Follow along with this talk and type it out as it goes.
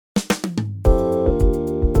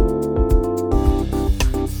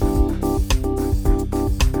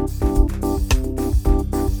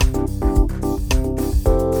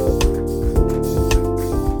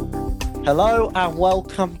Hello and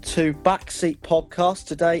welcome to Backseat Podcast.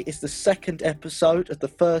 Today is the second episode of the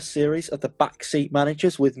first series of the Backseat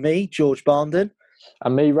Managers with me, George Barnden.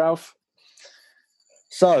 And me, Ralph.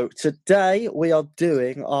 So today we are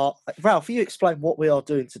doing our... Ralph, will you explain what we are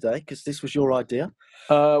doing today? Because this was your idea.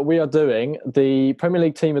 We are doing the Premier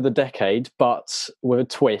League team of the decade, but with a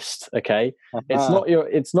twist, okay? Uh-huh.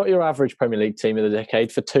 It's not your average Premier League team of the decade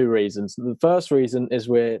for two reasons. The first reason is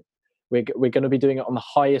we're going to be doing it on the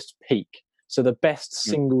highest peak. So the best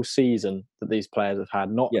single season that these players have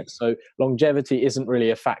had. So longevity isn't really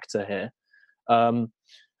a factor here. And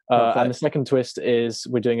the second twist is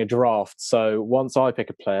we're doing a draft. So once I pick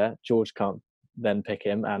a player, George can't then pick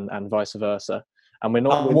him, and vice versa. And we're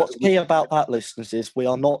not. What's key about that, listeners, is we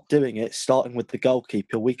are not doing it starting with the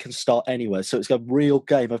goalkeeper. We can start anywhere. So it's a real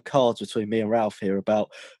game of cards between me and Ralph here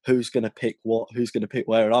about who's going to pick what, who's going to pick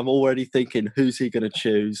where. And I'm already thinking, who's he going to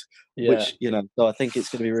choose? Which, so I think it's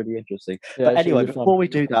going to be really interesting. But anyway, before we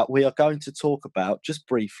do that, we are going to talk about, just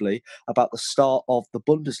briefly, about the start of the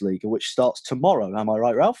Bundesliga, which starts tomorrow. Am I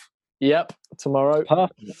right, Ralph? Yep, tomorrow.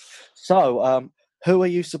 Perfect. So, who are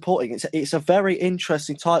you supporting? It's a very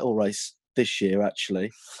interesting title race this year, actually,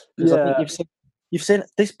 because I think you've seen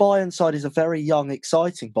this Bayern side is a very young,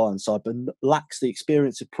 exciting Bayern side, but lacks the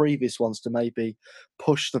experience of previous ones to maybe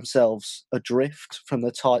push themselves adrift from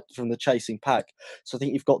the chasing pack. So I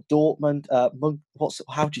think you've got Dortmund.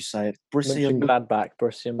 How do you say it? Borussia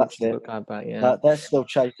Mönchengladbach. Yeah, they're still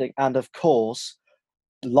chasing, and of course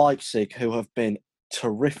Leipzig, who have been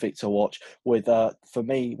terrific to watch with, for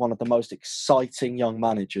me, one of the most exciting young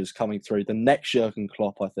managers coming through, the next Jurgen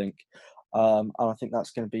Klopp, I think. And I think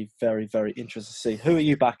that's going to be very, very interesting to see. Who are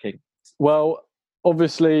you backing? Well,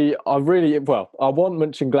 obviously, I want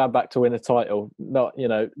Mönchengladbach to win a title.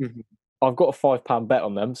 I've got a £5 bet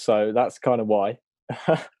on them, so that's kind of why.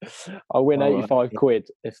 I'll win 85 quid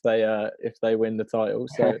if they win the title,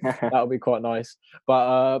 so that'll be quite nice.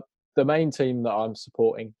 But the main team that I'm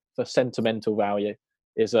supporting for sentimental value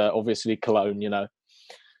is obviously Cologne.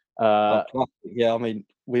 I mean,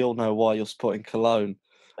 we all know why you're supporting Cologne.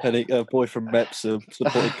 And a boy from Epsom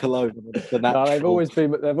supporting Cologne. No, they've always been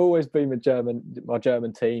my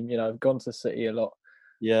German team. I've gone to City a lot.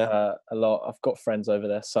 Yeah, a lot. I've got friends over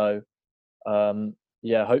there, so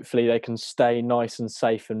hopefully they can stay nice and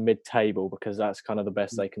safe and mid-table, because that's kind of the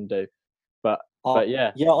best they can do. But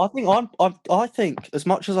yeah, I think as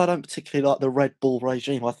much as I don't particularly like the Red Bull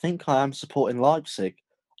regime, I think I am supporting Leipzig.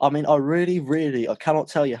 I mean, I cannot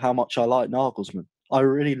tell you how much I like Nagelsmann. I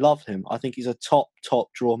really love him. I think he's a top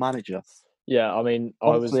draw manager. Yeah, I mean,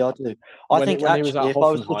 honestly, I do. When he was at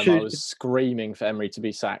Hoffenheim, I was screaming for Emery to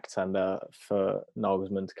be sacked and for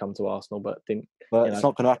Nagelsmann to come to Arsenal, but didn't. But it's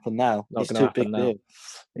not going to happen now. It's too big deal.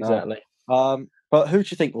 Exactly. No. But who do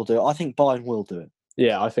you think will do it? I think Bayern will do it.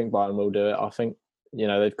 Yeah, I think Bayern will do it. I think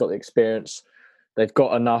they've got the experience. They've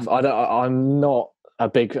got enough. I'm not a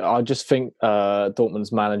big. I just think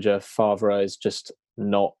Dortmund's manager Favre is just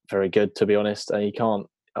not very good, to be honest, and he can't.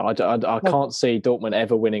 I can't see Dortmund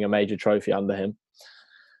ever winning a major trophy under him.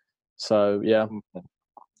 So yeah,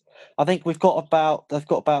 I think they've got about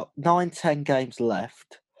 9-10 games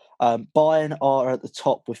left. Bayern are at the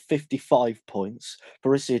top with 55 points.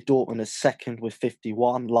 Borussia Dortmund is second with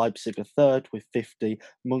 51. Leipzig are third with 50.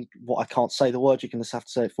 I can't say the word. You're going to have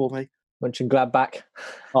to say it for me. Mönchengladbach.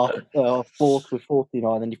 Fourth with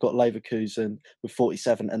 49. Then you've got Leverkusen with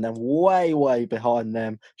 47. And then way, way behind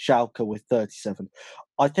them, Schalke with 37.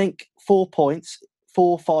 I think 4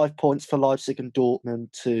 or 5 points for Leipzig and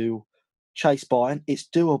Dortmund to chase Bayern. It's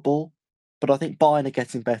doable, but I think Bayern are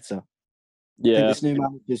getting better. Yeah. I think this new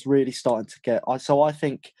manager is really starting to get... So I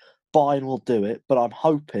think Bayern will do it, but I'm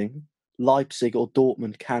hoping Leipzig or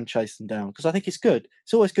Dortmund can chase them down, because I think it's good.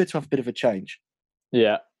 It's always good to have a bit of a change.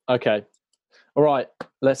 Yeah. Okay. All right.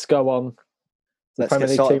 Let's go on. Premier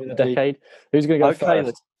League team of the decade. Who's going to go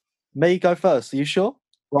first? Me go first. Are you sure?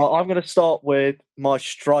 Well, I'm going to start with my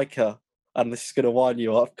striker, and this is going to wind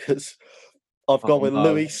you up because I've gone with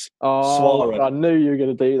Luis Suarez. I knew you were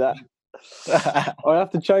going to do that. I have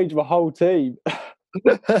to change my whole team.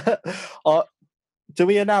 Do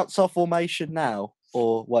we announce our formation now,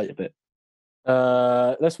 or wait a bit?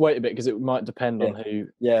 Let's wait a bit, because it might depend on who.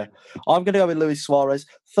 Yeah, I'm going to go with Luis Suarez.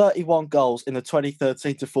 31 goals in the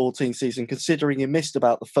 2013-14 season, considering he missed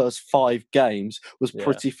about the first 5 games, was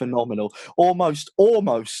pretty phenomenal. Almost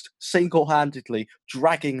single-handedly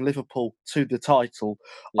dragging Liverpool to the title.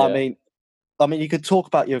 Yeah. I mean, you can talk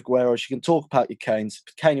about your Agueros, you can talk about your Kanes.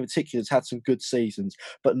 Kane in particular has had some good seasons,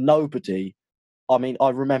 but nobody... I mean, I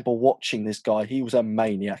remember watching this guy. He was a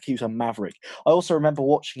maniac. He was a maverick. I also remember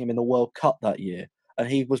watching him in the World Cup that year. and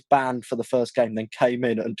he was banned for the first game, then came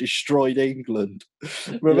in and destroyed England.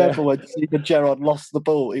 Remember when Steven Gerrard lost the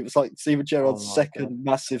ball? It was like Steven Gerrard's second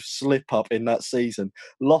massive slip-up in that season.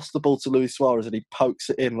 Lost the ball to Luis Suarez, and he pokes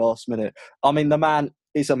it in last minute. I mean, the man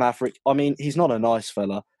is a maverick. I mean, he's not a nice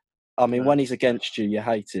fella. I mean, when he's against you, you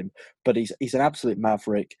hate him. But he's an absolute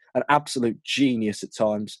maverick, an absolute genius at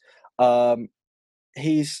times.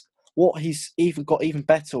 He's even got even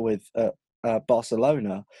better with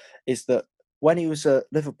Barcelona is that when he was at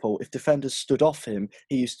Liverpool, if defenders stood off him,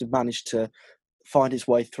 he used to manage to find his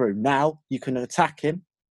way through. Now you can attack him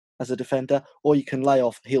as a defender, or you can lay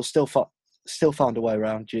off. He'll still find a way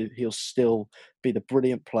around you. He'll still be the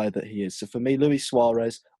brilliant player that he is. So for me, Luis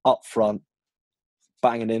Suarez up front,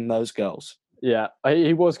 banging in those goals. Yeah,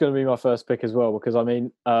 he was going to be my first pick as well, because I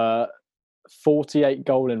mean, 48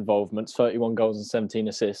 goal involvements, 31 goals and 17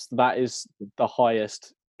 assists. That is the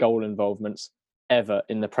highest goal involvements ever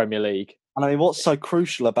in the Premier League. And I mean, what's so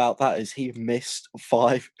crucial about that is he missed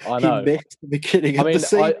 5. He missed the beginning of the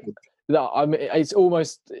season. I mean, it's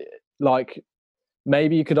almost like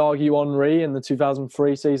maybe you could argue Henry in the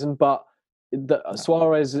 2003 season, but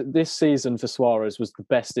Suarez, this season for Suarez was the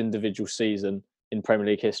best individual season in Premier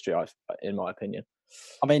League history, in my opinion.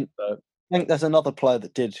 I mean, I think there's another player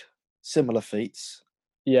that did similar feats.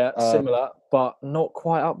 Yeah, similar, but not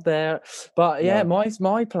quite up there. But yeah,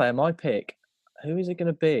 my player, my pick. Who is it going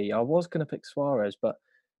to be? I was going to pick Suarez, but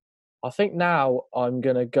I think now I'm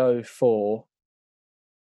going to go for,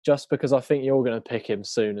 just because I think you're going to pick him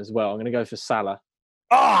soon as well, I'm going to go for Salah.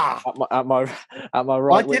 At my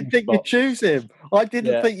right. I didn't think you'd choose him. I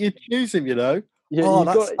didn't think you'd choose him. You know. Yeah,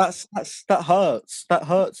 that hurts. That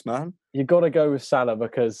hurts, man. You got to go with Salah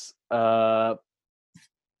because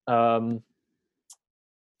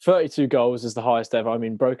 32 goals is the highest ever. I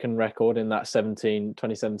mean, broken record in that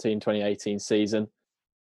 2017-2018 season.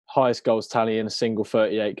 Highest goals tally in a single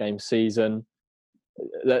 38-game season.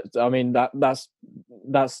 I mean, that's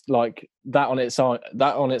like that on its own.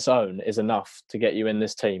 That on its own is enough to get you in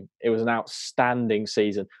this team. It was an outstanding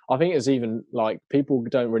season. I think it's even like people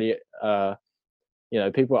don't really,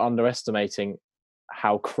 people are underestimating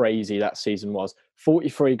how crazy that season was.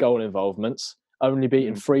 43 goal involvements, only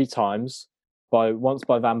beaten 3 times. Once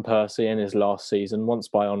by Van Persie in his last season, once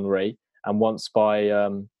by Henry, and once by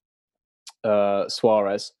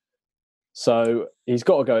Suarez. So he's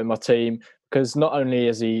got to go in my team, because not only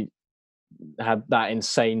has he had that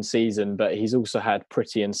insane season, but he's also had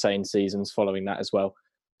pretty insane seasons following that as well.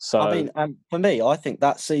 So I mean, for me, I think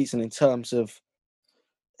that season, in terms of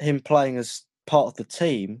him playing as part of the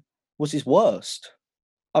team, was his worst.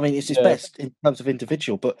 I mean, it's his best in terms of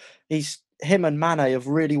individual, but him and Mane have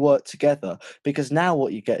really worked together, because now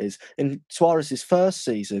what you get is, in Suarez's first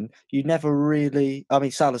season,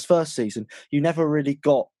 Salah's first season, you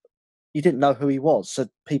didn't know who he was, so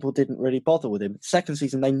people didn't really bother with him. Second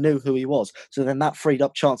season, they knew who he was, so then that freed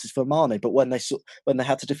up chances for Mane. But when they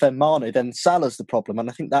had to defend Mane, then Salah's the problem. And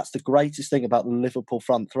I think that's the greatest thing about the Liverpool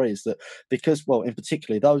front three, is that because, well, in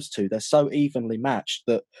particular those two, they're so evenly matched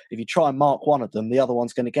that if you try and mark one of them, the other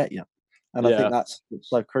one's going to get you. And I think that's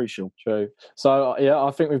so crucial. True. So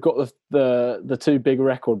I think we've got the 2 big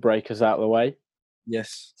record breakers out of the way.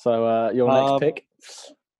 Yes. So your next pick?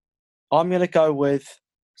 I'm going to go with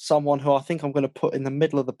someone who I think I'm going to put in the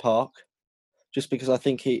middle of the park, just because I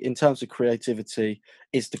think he, in terms of creativity,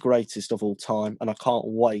 is the greatest of all time, and I can't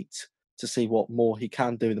wait to see what more he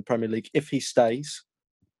can do in the Premier League if he stays,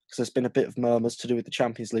 because there's been a bit of murmurs to do with the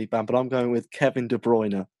Champions League ban, but I'm going with Kevin De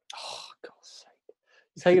Bruyne. Oh, God's sake.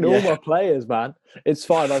 He's taking all my players, man. It's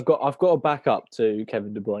fine. I've got a backup to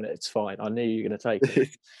Kevin De Bruyne. It's fine. I knew you were going to take it.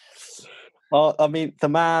 I mean, the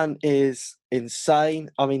man is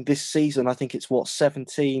insane. I mean, this season, I think it's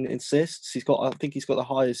 17 assists. I think he's got the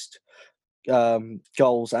highest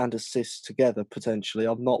goals and assists together, potentially.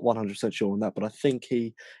 I'm not 100% sure on that, but I think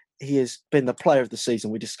he has been the player of the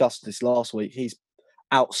season. We discussed this last week. He's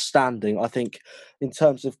outstanding. I think in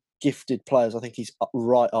terms of gifted players, I think he's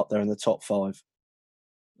right up there in the top 5.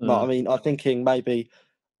 No, I mean, I'm thinking maybe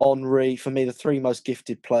Henry. For me, the 3 most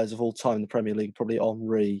gifted players of all time in the Premier League, probably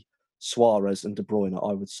Henry, Suarez and De Bruyne,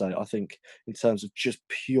 I would say. I think in terms of just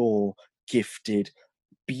pure, gifted,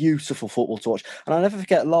 beautiful football to watch. And I'll never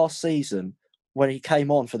forget last season when he came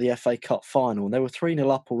on for the FA Cup final, and they were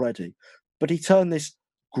 3-0 up already, but he turned this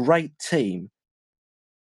great team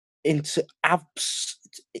into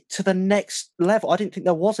to the next level. I didn't think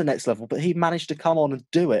there was a next level, but he managed to come on and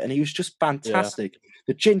do it, and he was just fantastic.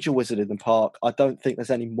 The ginger wizard in the park. I don't think there's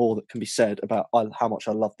any more that can be said about how much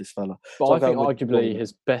I love this fella. But so I think arguably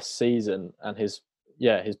his best season and his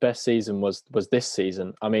best season was this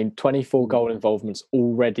season. I mean, 24 goal involvements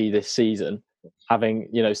already this season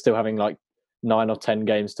still having like 9 or 10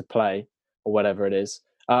 games to play or whatever it is.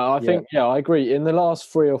 I think, I agree. In the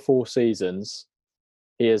last 3 or 4 seasons,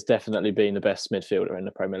 he has definitely been the best midfielder in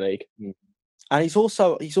the Premier League. And he's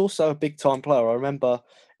also a big time player. I remember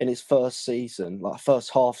in his first season, like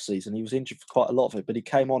first half season, he was injured for quite a lot of it, but he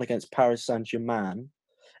came on against Paris Saint-Germain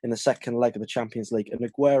in the second leg of the Champions League, and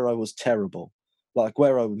Aguero was terrible. Like,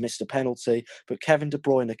 Aguero missed a penalty, but Kevin De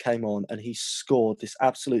Bruyne came on and he scored this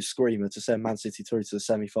absolute screamer to send Man City through to the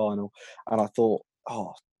semi-final. And I thought,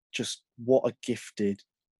 just what a gifted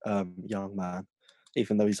young man,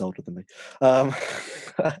 even though he's older than me.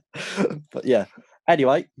 But yeah.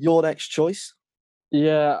 Anyway, your next choice?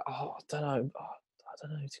 Yeah, I don't know. I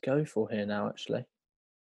don't know who to go for here now, actually.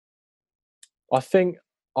 I think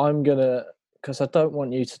I'm going to, because I don't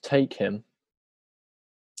want you to take him.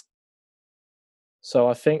 So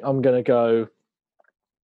I think I'm going to go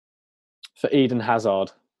for Eden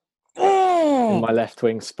Hazard in my left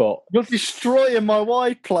wing spot. You're destroying my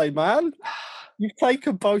wide play, man. You've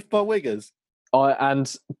taken both my wingers. I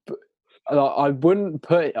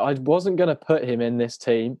wasn't going to put him in this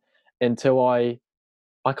team until I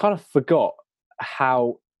kind of forgot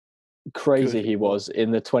how crazy he was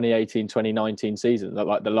in the 2018-2019 season,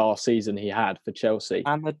 like the last season he had for Chelsea.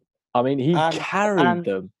 He carried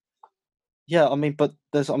them. Yeah, but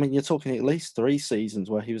you're talking at least 3 seasons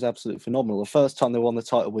where he was absolutely phenomenal. The first time they won the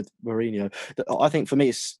title with Mourinho, I think for me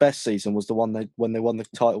his best season was the one when they won the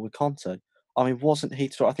title with Conte. Wasn't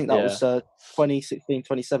he? I think that was 2016,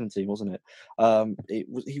 2017, wasn't it?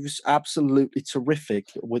 He was absolutely terrific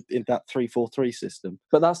in that 3-4-3 system.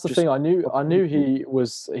 But that's the thing. I knew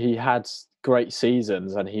he had great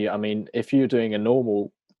seasons, and if you're doing a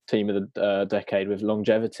normal team of the decade with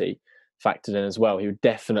longevity factored in as well, he would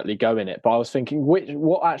definitely go in it. But I was thinking,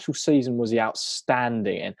 what actual season was he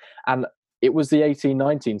outstanding in? And it was the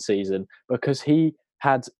 18-19 season, because he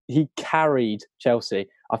carried Chelsea.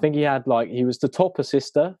 I think he was the top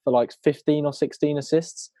assister for 15 or 16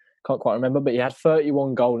 assists. Can't quite remember, but he had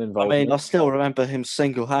 31 goal involvement. I still remember him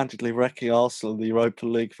single-handedly wrecking Arsenal in the Europa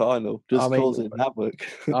League final, causing havoc.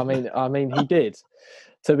 He did,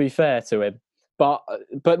 to be fair to him. But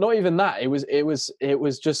not even that. It was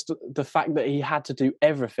just the fact that he had to do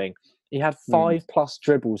everything. He had 5+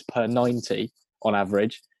 dribbles per 90 on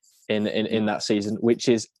average in that season, which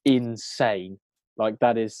is insane.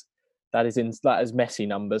 That is Messi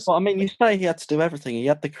numbers. Well, you say he had to do everything. He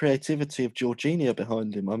had the creativity of Jorginho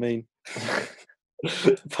behind him.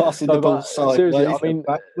 Passing the ball sideways and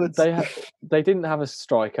backwards. They didn't have a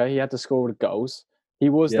striker. He had to score the goals. He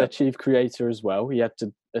was their chief creator as well. He had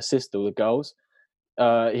to assist all the goals.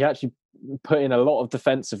 He actually put in a lot of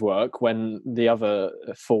defensive work when the other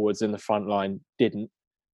forwards in the front line didn't.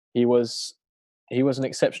 He was an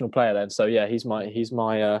exceptional player then. So yeah, he's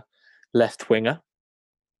my left winger.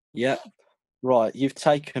 Yeah, right. You've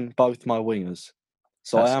taken both my wingers,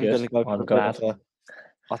 so I am going to go for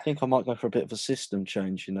I think I might go for a bit of a system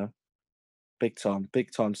change. Big time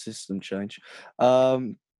system change.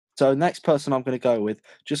 So next person I'm going to go with,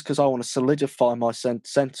 just because I want to solidify my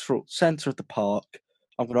centre of the park,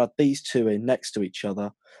 I'm going to add these two in next to each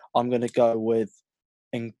other. I'm going to go with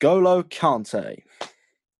N'Golo Kante.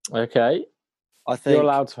 Okay. I think you're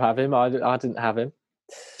allowed to have him. I didn't have him.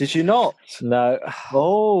 Did you not? No.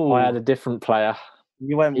 Oh. I had a different player.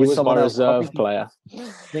 You went with someone else. Reserve player.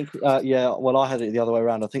 Well, I had it the other way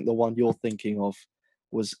around. I think the one you're thinking of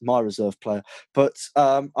was my reserve player. But,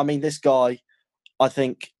 this guy, I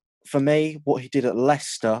think, for me, what he did at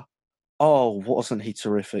Leicester, wasn't he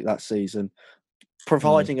terrific that season?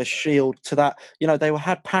 Providing a shield to that. They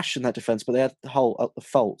had passion, that defence, but they had the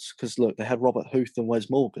faults. Because, look, they had Robert Huth and Wes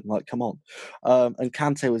Morgan. Come on. And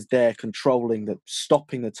Kante was there controlling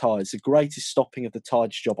stopping the Tides. The greatest stopping of the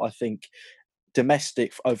Tides job, I think,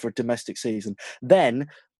 domestic over a domestic season. Then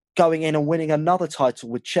going in and winning another title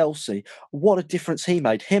with Chelsea. What a difference he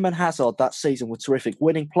made. Him and Hazard that season were terrific.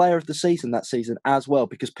 Winning player of the season that season as well,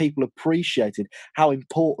 because people appreciated how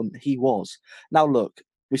important he was. Now, look,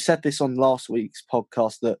 we said this on last week's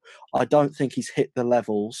podcast that I don't think he's hit the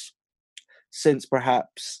levels since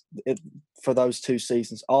perhaps for those 2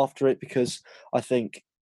 seasons after it, because I think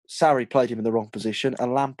Sarri played him in the wrong position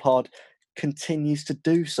and Lampard continues to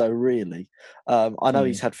do so, really. I know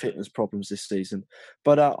he's had fitness problems this season,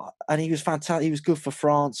 but and he was fantastic. He was good for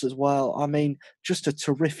France as well. Just a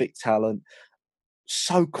terrific talent.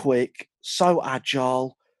 So quick, so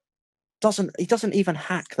agile. He doesn't even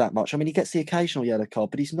hack that much. He gets the occasional yellow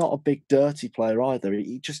card, but he's not a big dirty player either.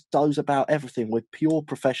 He just does about everything with pure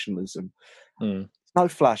professionalism. No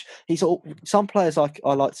flash. Some players I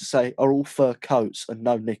like to say are all fur coats and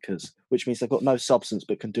no knickers. which means they've got no substance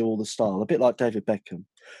but can do all the style, a bit like David Beckham.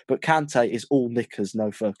 But Kante is all knickers,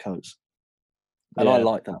 no fur coats. And I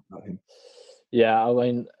like that about him. Yeah, I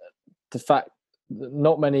mean, the fact that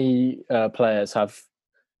not many players have,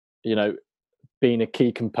 been a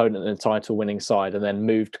key component in a title-winning side and then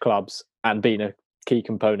moved clubs and been a key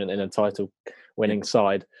component in a title-winning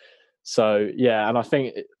side. So, yeah, and I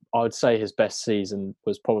think I would say his best season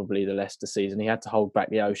was probably the Leicester season. He had to hold back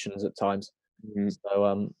the Oceans at times. Mm-hmm.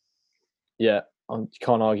 So, yeah, I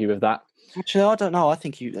can't argue with that. Actually, I don't know. I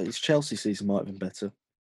think his Chelsea season might have been better.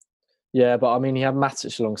 Yeah, but I mean, he had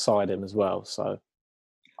Matic alongside him as well. So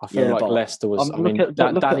I feel like Leicester was.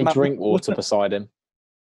 Danny Drinkwater beside him.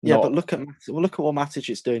 Yeah, but look at what Matic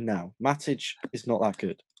is doing now. Matic is not that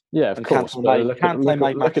good. Yeah, of course. Look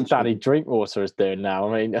at Danny Drinkwater is doing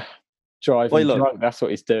now. I mean, driving drunk, that's what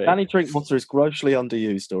he's doing. Danny Drinkwater is grossly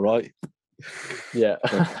underused, all right? Yeah.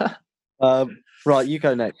 Right, you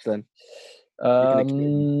go next then. I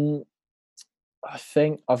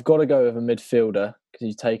think I've got to go with a midfielder because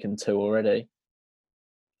you've taken two already.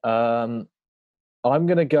 I'm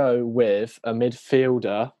going to go with a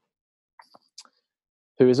midfielder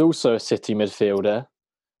who is also a City midfielder,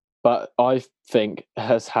 but I think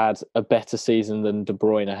has had a better season than De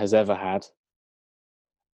Bruyne has ever had.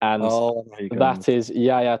 And that is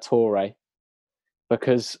Yaya Toure.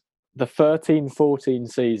 Because the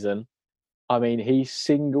 13-14 season, I mean, he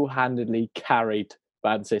single-handedly carried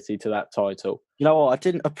Man City to that title. You know what? I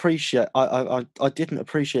didn't appreciate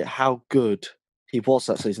how good he was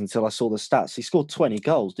that season until I saw the stats. He scored 20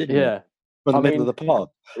 goals, didn't he? Yeah. From the middle of the park.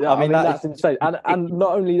 I mean that's insane. And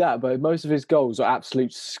not only that, but most of his goals are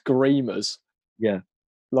absolute screamers. Yeah.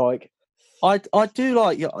 Like I do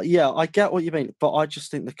like, I get what you mean, but I just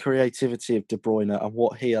think the creativity of De Bruyne and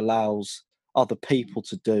what he allows other people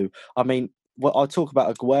to do. I mean, when I talk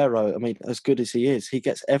about Aguero, I mean, as good as he is, he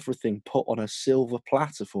gets everything put on a silver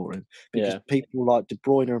platter for him because people like De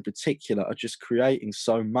Bruyne in particular are just creating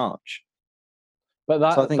so much. But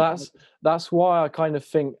that's why I kind of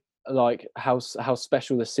think like how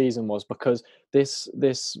special this season was, because this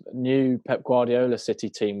new Pep Guardiola City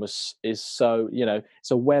team is so,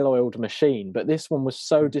 it's a well-oiled machine, but this one was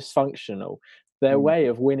so dysfunctional. Their way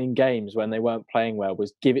of winning games when they weren't playing well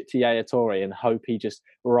was give it to Yaya Toure and hope he just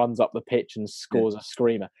runs up the pitch and scores a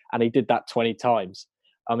screamer, and he did that 20 times.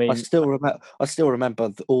 I mean, I still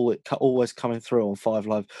remember always coming through on 5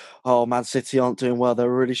 Live. Oh, Man City aren't doing well.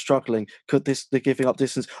 They're really struggling. They're giving up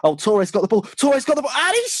distance. Oh, Toure's got the ball,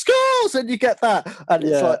 and he scores, and you get that, and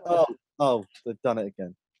it's like, oh, they've done it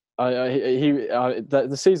again.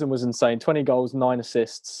 The season was insane. 20 goals, 9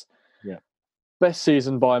 assists. Yeah, best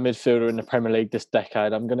season by a midfielder in the Premier League this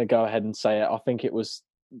decade. I'm going to go ahead and say it. I think it was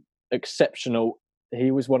exceptional.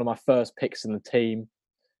 He was one of my first picks in the team.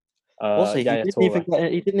 Was he?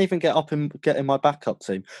 He didn't even get up and get in my backup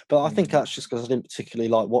team. But I think that's just because I didn't particularly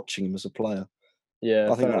like watching him as a player.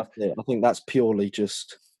 Yeah, I think that's it. I think that's purely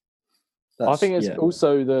just. I think it's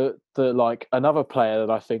also the like another player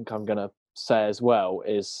that I think I'm going to say as well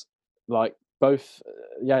is like both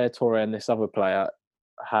Yaya Toure and this other player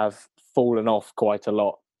have fallen off quite a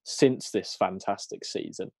lot since this fantastic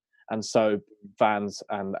season, and so fans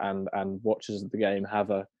and watchers of the game have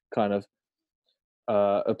a kind of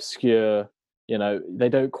obscure, they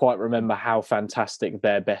don't quite remember how fantastic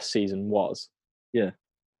their best season was. Yeah.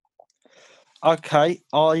 Okay,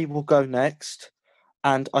 I will go next,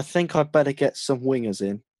 and I think I'd better get some wingers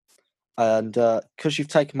in, and because you've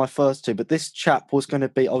taken my first two, but this chap was going to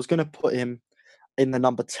be, I was going to put him in the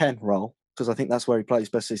number 10 role because I think that's where he plays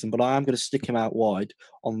best season, but I am going to stick him out wide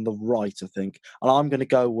on the right, I think, and I'm going to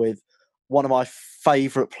go with one of my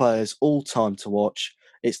favourite players all time to watch.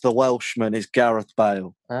 It's the Welshman, it's Gareth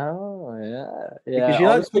Bale. Oh, yeah. Because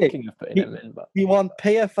I was thinking of putting him in. But he won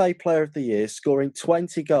PFA Player of the Year, scoring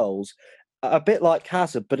 20 goals, a bit like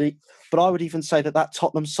Hazard, but I would even say that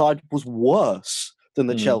Tottenham side was worse than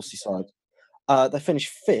the Chelsea side. They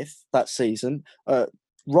finished 5th that season,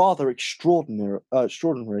 rather extraordinary.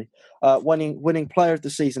 Winning Player of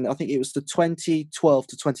the Season. I think it was the 2012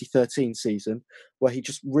 to 2013 season where he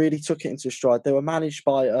just really took it into stride. They were managed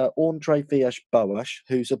by Andre Villas-Boas,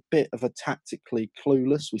 who's a bit of a tactically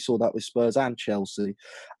clueless. We saw that with Spurs and Chelsea,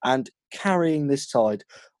 and carrying this side,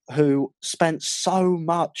 who spent so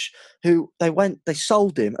much, they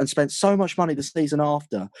sold him and spent so much money the season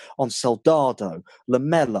after on Soldado,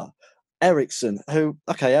 Lamela, Eriksen,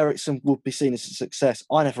 Eriksen would be seen as a success.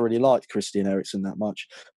 I never really liked Christian Eriksen that much,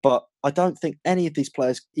 but I don't think any of these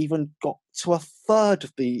players even got to a third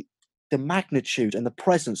of the the magnitude and the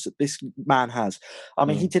presence that this man has. I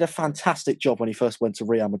mean, he did a fantastic job when he first went to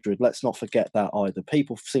Real Madrid. Let's not forget that either.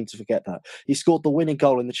 People seem to forget that. He scored the winning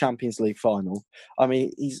goal in the Champions League final. I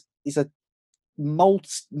mean, he's a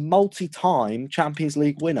multi-time Champions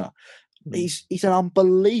League winner. He's an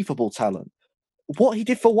unbelievable talent. What he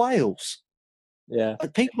did for Wales. Yeah.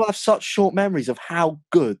 People have such short memories of how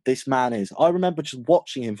good this man is. I remember just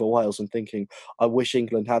watching him for Wales and thinking, I wish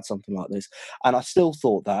England had something like this. And I still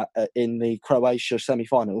thought that in the Croatia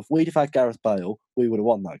semi-final, if we'd have had Gareth Bale, we would have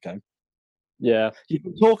won that game. Yeah. You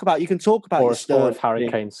can talk about or if Harry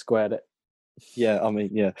Kane squared it. Yeah, I mean,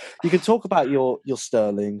 yeah. You can talk about your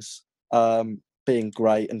Sterlings being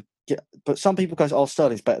great, but some people go, oh,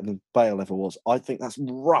 Sterling's better than Bale ever was. I think that's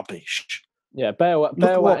rubbish. Yeah, Bale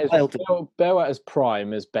at his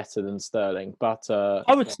prime is better than Sterling, but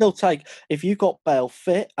I would still take, if you got Bale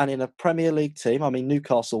fit and in a Premier League team, I mean,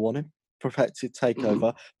 Newcastle won him, perfected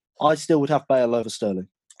takeover, I still would have Bale over Sterling.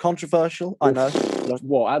 Controversial, I know.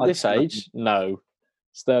 What, at this age? No.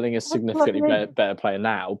 Sterling is significantly better player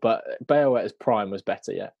now, but Bale at his prime was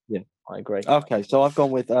better, yeah. Yeah. I agree. Okay, so I've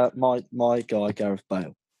gone with my guy, Gareth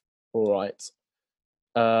Bale. All right.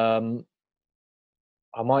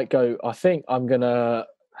 I might go. I think I'm gonna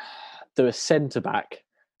do a centre back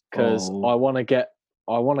because I want to get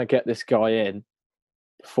this guy in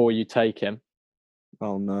before you take him.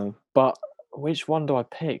 Oh no! But which one do I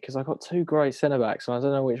pick? Because I've got two great centre backs, and I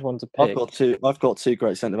don't know which one to pick. I've got two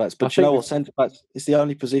great centre backs, but you know what? Centre backs is the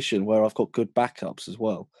only position where I've got good backups as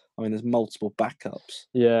well. I mean, there's multiple backups.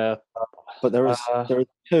 Yeah, but there are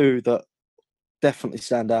two that definitely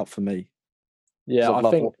stand out for me. Yeah,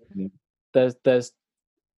 I think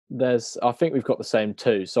there's I think we've got the same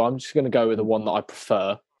two, so I'm just going to go with the one that I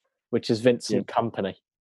prefer, which is Vincent Kompany.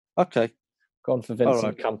 Okay. Gone for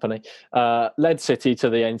Vincent Kompany. Led City to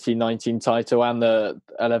the 18-19 title and the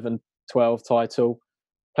 11-12 title.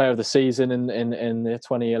 Player of the season in the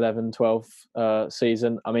 2011-12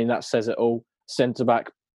 season. I mean, that says it all.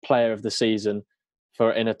 Centre-back player of the season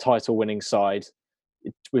in a title-winning side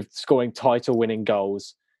with scoring title-winning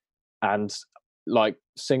goals and like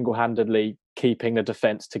single-handedly keeping the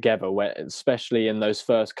defence together, especially in those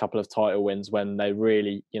first couple of title wins when they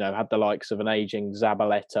really, had the likes of an ageing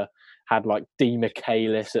Zabaleta, had like Di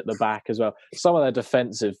Michaelis at the back as well. Some of their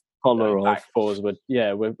defensive back fours were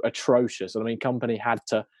atrocious. I mean, Kompany had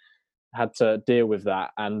to deal with that,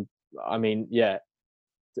 and I mean,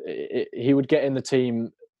 he would get in the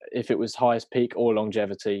team if it was highest peak or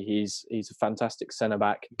longevity. He's a fantastic centre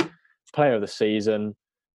back, player of the season.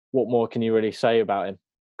 What more can you really say about him?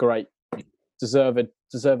 Great.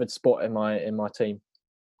 Deserved spot in my team.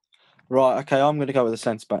 Right, okay, I'm going to go with the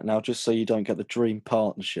centre back now, just so you don't get the dream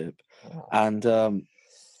partnership. And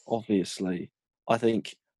obviously, I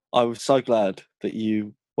think I was so glad that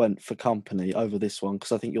you went for Kompany over this one,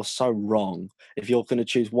 because I think you're so wrong. If you're going to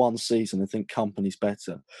choose one season and think Kompany's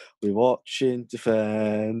better, we watch him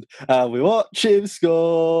defend and we watch him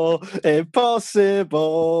score.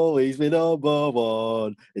 Impossible, he's been number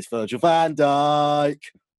one. It's Virgil van Dijk.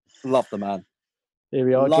 Love the man. Here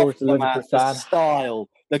we are, George, the Liverpool fan. The style,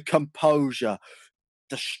 the composure,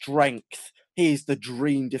 the strength. He's the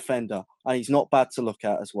dream defender, and he's not bad to look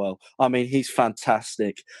at as well. I mean, he's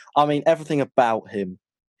fantastic. I mean, everything about him.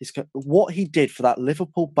 What he did for that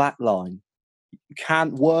Liverpool back line,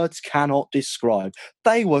 words cannot describe.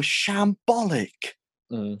 They were shambolic.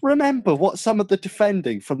 Remember what some of the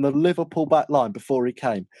defending from the Liverpool back line before he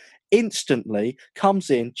came. Instantly comes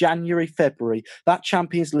in January, February, that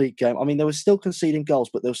Champions League game. I mean, they were still conceding goals,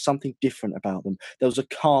 but there was something different about them. There was a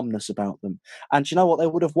calmness about them. And you know what? They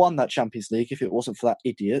would have won that Champions League if it wasn't for that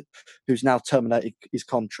idiot who's now terminated his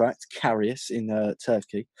contract, Karius, in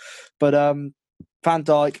Turkey. But Van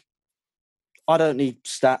Dijk, I don't need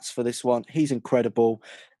stats for this one. He's incredible.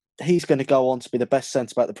 He's going to go on to be the best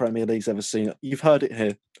centre-back the Premier League's ever seen. You've heard it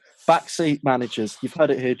here. Backseat managers. You've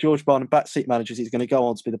heard it here. George Barnum, backseat managers. He's going to go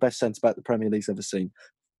on to be the best centre-back the Premier League's ever seen.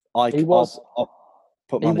 He was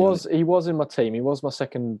in my team. He was my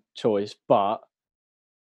second choice, but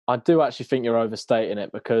I do actually think you're overstating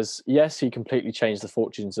it, because yes, he completely changed the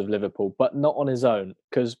fortunes of Liverpool, but not on his own,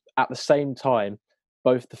 because at the same time,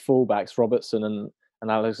 both the fullbacks, Robertson and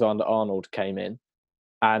Alexander-Arnold, came in,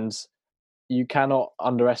 and you cannot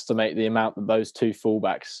underestimate the amount that those two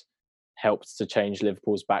fullbacks helped to change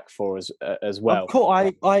Liverpool's back four as well. Of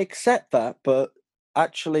course, I accept that, but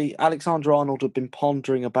actually Alexander-Arnold had been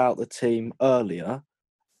pondering about the team earlier,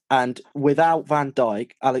 and without Van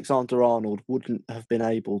Dijk, Alexander-Arnold wouldn't have been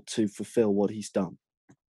able to fulfil what he's done.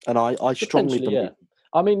 And I strongly believe.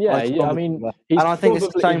 I mean, he's and I think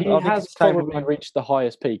it's the same. He has probably reached the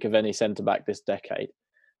highest peak of any centre-back this decade.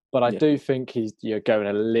 But I do think you're going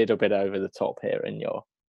a little bit over the top here in your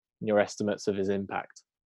estimates of his impact.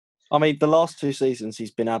 I mean, the last 2 seasons,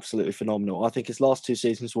 he's been absolutely phenomenal. I think his last 2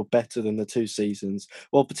 seasons were better than the 2 seasons.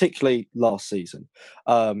 Well, particularly last season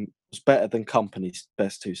was better than Kompany's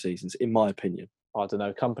best 2 seasons, in my opinion. I don't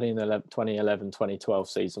know. Kompany in the 2011-2012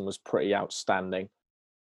 season was pretty outstanding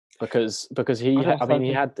because he like Van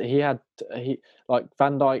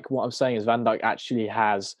Dijk. What I'm saying is Van Dijk actually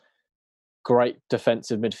has great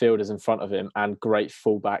defensive midfielders in front of him and great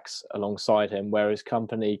fullbacks alongside him, whereas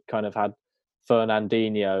Kompany kind of had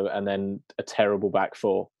Fernandinho and then a terrible back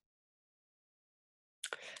four.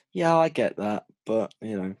 Yeah, I get that, but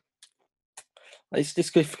it's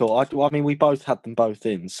difficult. I mean, we both had them both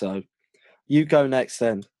in, so you go next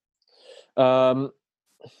then. I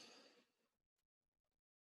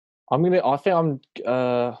think I'm.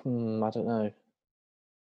 I don't know.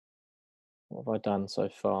 What have I done so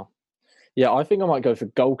far? Yeah, I think I might go for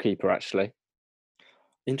goalkeeper actually.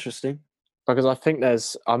 Interesting. Because I think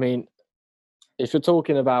I mean, if you're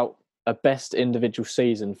talking about a best individual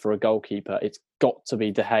season for a goalkeeper, it's got to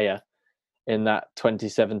be De Gea in that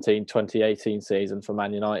 2017-2018 season for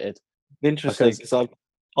Man United. Interesting, because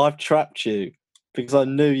I've trapped you because I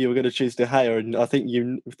knew you were going to choose De Gea, and I think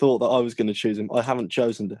you thought that I was going to choose him. I haven't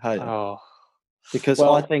chosen De Gea. Oh. Because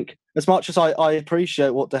I think, as much as I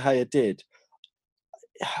appreciate what De Gea did,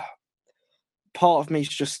 part of me is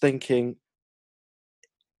just thinking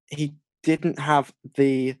he didn't have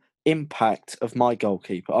the impact of my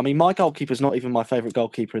goalkeeper. I mean, my goalkeeper is not even my favourite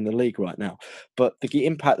goalkeeper in the league right now, but the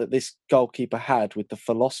impact that this goalkeeper had with the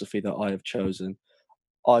philosophy that I have chosen,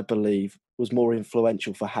 I believe, was more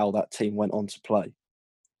influential for how that team went on to play.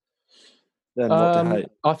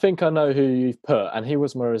 I think I know who you've put, and he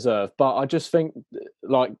was my reserve. But I just think,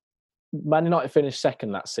 like, Man United finished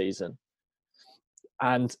second that season,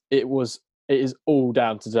 and it is all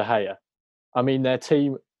down to De Gea. I mean, their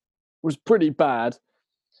team was pretty bad,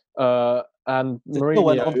 and Mourinho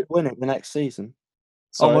went on to win it the next season.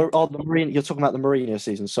 You're talking about the Mourinho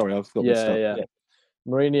season. Sorry, I've got mixed up. Yeah.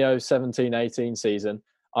 Mourinho 17-18 season.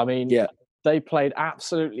 I mean, they played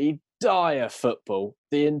absolutely dire football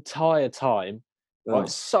the entire time. Like,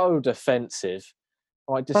 so defensive.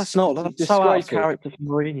 Like, that's so out of character for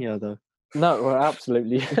Mourinho, though. No, well,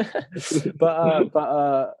 absolutely.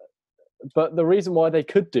 but the reason why they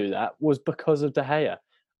could do that was because of De Gea.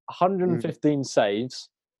 115 saves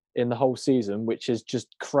in the whole season, which is just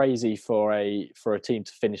crazy for a team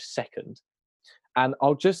to finish second. And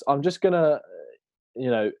I'm just gonna,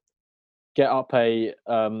 get up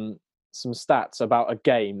some stats about a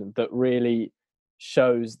game that really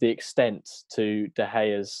shows the extent to De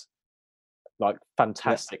Gea's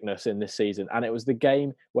fantasticness in this season. And it was the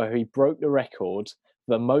game where he broke the record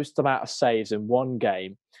for the most amount of saves in one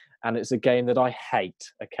game. And it's a game that I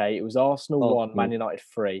hate. Okay, it was Arsenal 1, Man United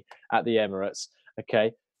 3 at the Emirates.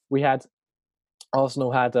 Okay,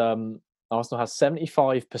 Arsenal had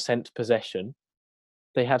 75% possession.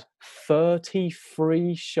 They had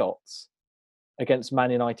 33 shots against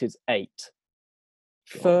Man United's 8.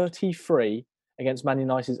 33 against Man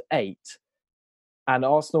United's 8. And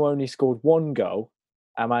Arsenal only scored 1 goal,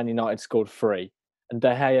 and Man United scored 3. And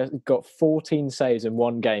De Gea got 14 saves in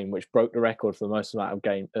one game, which broke the record for the most amount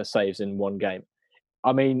of saves in one game.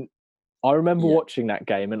 I mean, I remember watching that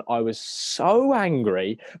game, and I was so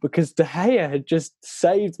angry because De Gea had just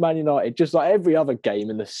saved Man United, just like every other game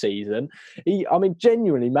in the season.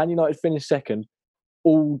 Genuinely, Man United finished second,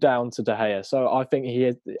 all down to De Gea. So I think he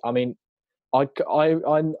is. I mean, I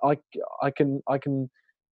can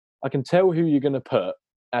tell who you're going to put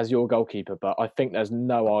as your goalkeeper, but I think there's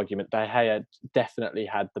no argument. De Gea definitely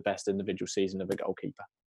had the best individual season of a goalkeeper.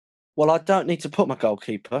 Well, I don't need to put my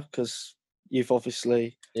goalkeeper because you've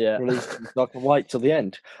obviously released him, so I can wait till the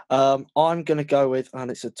end. I'm going to go with, and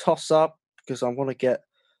it's a toss-up because I want to get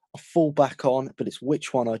a full-back on, but it's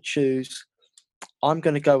which one I choose. I'm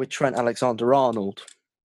going to go with Trent Alexander-Arnold.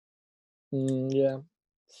 Yeah.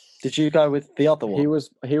 Did you go with the other one? He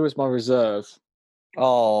was my reserve.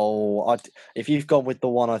 Oh, if you've gone with the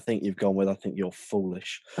one I think you've gone with, I think you're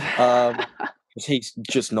foolish. He's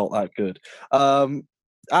just not that good.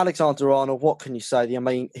 Alexander-Arnold, what can you say? I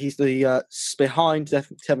mean, he's the behind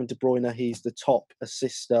Kevin De Bruyne. He's the top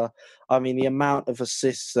assister. I mean, the amount of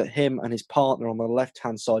assists that him and his partner on the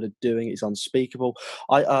left-hand side are doing is unspeakable.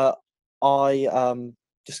 I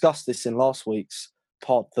discussed this in last week's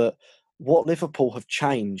pod that what Liverpool have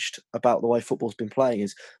changed about the way football's been playing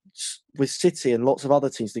is with City and lots of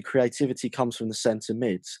other teams, the creativity comes from the centre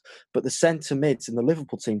mids. But the centre mids in the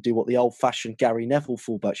Liverpool team do what the old-fashioned Gary Neville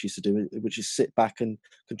fullbacks used to do, which is sit back and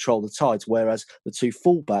control the tides, whereas the two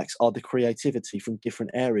fullbacks are the creativity from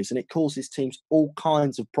different areas. And it causes teams all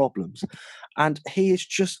kinds of problems. And he is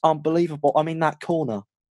just unbelievable. I mean, that corner,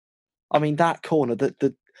 obviously,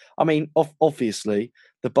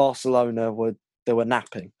 the Barcelona they were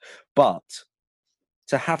napping, but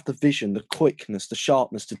to have the vision, the quickness, the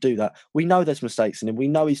sharpness to do that, we know there's mistakes in him. We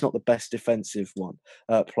know he's not the best defensive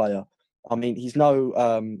player. I mean, he's no.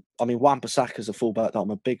 Wan-Bissaka's a fullback that I'm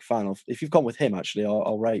a big fan of. If you've gone with him, actually,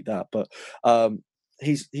 I'll rate that. But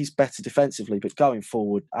he's better defensively. But going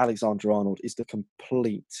forward, Alexander-Arnold is the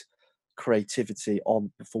complete creativity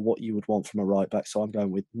for what you would want from a right back. So I'm going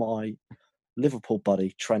with my Liverpool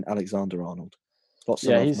buddy, Trent Alexander-Arnold.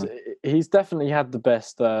 He's definitely had the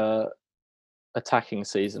best attacking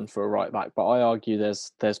season for a right back, but I argue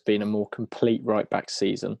there's been a more complete right back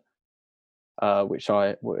season, which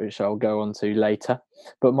I'll go on to later.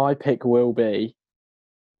 But my pick will be,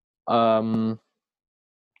 I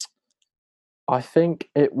think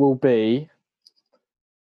it will be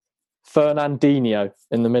Fernandinho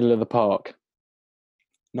in the middle of the park.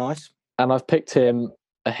 Nice. And I've picked him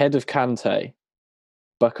ahead of Kante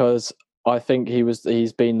because I think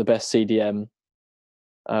he's been the best CDM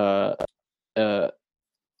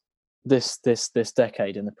this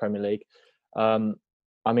decade in the Premier League. I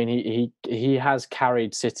mean, he has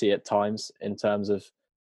carried City at times in terms of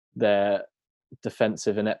their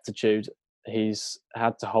defensive ineptitude. He's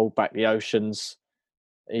had to hold back the Oceans.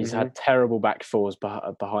 He's had terrible back fours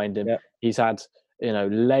behind him. Yeah. He's had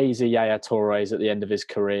lazy Yaya Torres at the end of his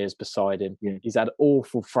careers beside him. Yeah. He's had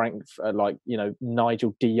awful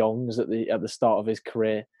Nigel de Jongs at the start of his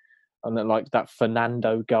career, and then like that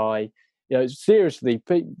Fernando guy. Seriously,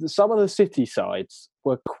 some of the City sides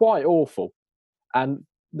were quite awful, and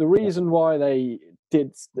the reason why they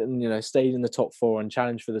did stayed in the top four and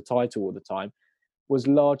challenged for the title all the time was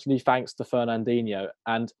largely thanks to Fernandinho,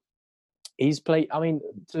 and he's played. I mean,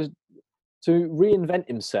 to reinvent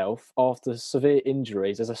himself after severe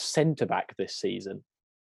injuries as a centre-back this season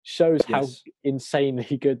shows how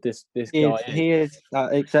insanely good this guy is. He is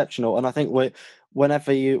exceptional. And I think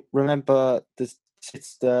whenever you remember the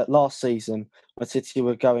last season when City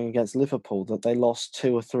were going against Liverpool, that they lost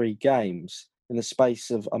 2 or 3 games in the space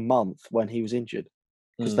of a month when he was injured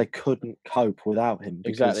because they couldn't cope without him.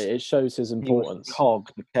 Exactly. It shows his importance. He was a cog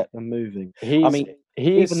that kept them moving.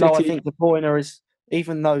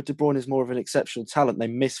 Even though De Bruyne is more of an exceptional talent, they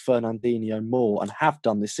miss Fernandinho more and have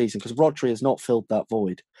done this season because Rodri has not filled that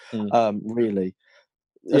void, really.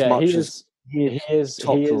 He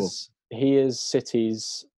is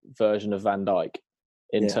City's version of Van Dijk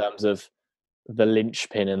in terms of the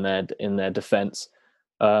linchpin in their defence.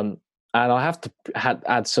 And I have to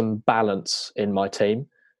add some balance in my team.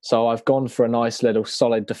 So I've gone for a nice little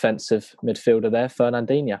solid defensive midfielder there,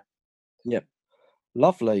 Fernandinho. Yep.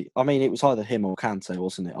 Lovely. I mean, it was either him or Kante,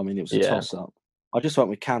 wasn't it? I mean, it was a toss-up. I just went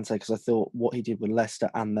with Kante because I thought what he did with Leicester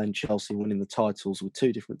and then Chelsea winning the titles with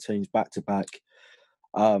 2 different teams back-to-back,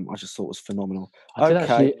 I just thought was phenomenal. I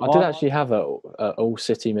did actually have a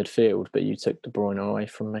all-City midfield, but you took De Bruyne away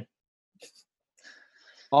from me.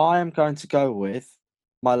 I am going to go with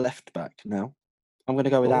my left-back now. I'm going to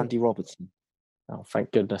go with Andy Robertson. Oh,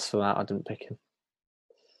 thank goodness for that. I didn't pick him.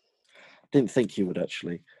 Didn't think you would,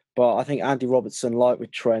 actually. But I think Andy Robertson, like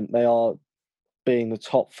with Trent, they are being the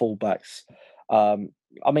top fullbacks. I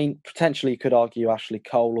mean, potentially you could argue Ashley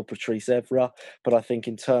Cole or Patrice Evra, but I think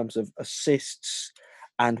in terms of assists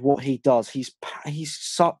and what he does, he's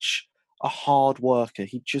such a hard worker.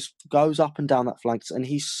 He just goes up and down that flanks, and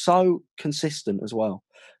he's so consistent as well.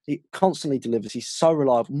 He constantly delivers. He's so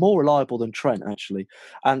reliable, more reliable than Trent, actually.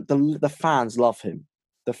 And the fans love him.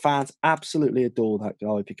 The fans absolutely adore that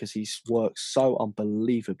guy because he works so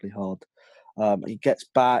unbelievably hard. He gets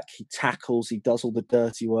back, he tackles, he does all the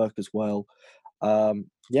dirty work as well. I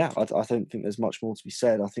don't think there's much more to be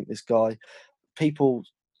said. I think this guy, people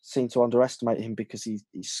seem to underestimate him because he's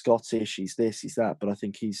Scottish, he's this, he's that, but I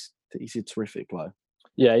think he's a terrific player.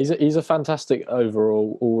 Yeah, he's a fantastic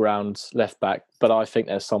overall all-round left-back, but I think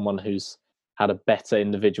there's someone who's had a better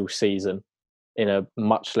individual season in a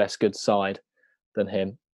much less good side than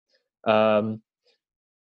him. Now,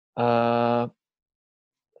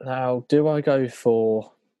 do I go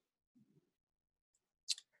for...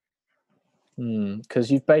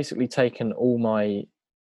 because you've basically taken all my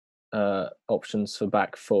options for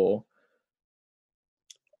back four.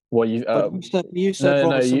 Well, you said no,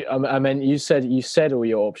 Robertson. I mean, you said all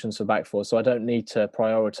your options for back four, so I don't need to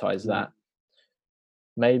prioritize that.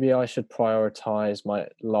 Maybe I should prioritize my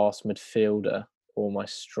last midfielder or my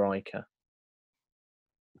striker.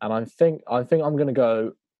 And I think I'm going to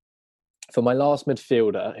go for my last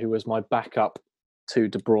midfielder, who was my backup to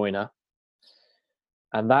De Bruyne.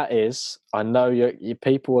 And that is, I know you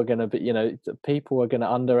people are going to be, people are going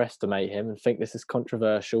to underestimate him and think this is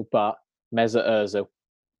controversial, but Mesut Ozil.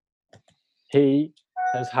 He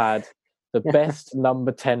has had the best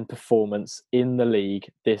number 10 performance in the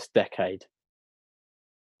league this decade.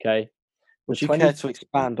 Okay. Would you care to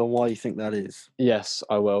expand on why you think that is? Yes,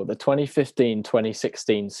 I will. The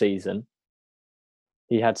 2015-2016 season,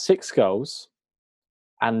 he had 6 goals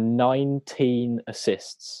and 19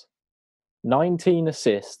 assists. 19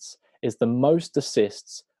 assists is the most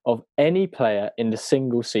assists of any player in the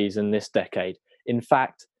single season this decade. In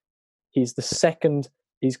fact, he's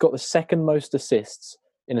got the second most assists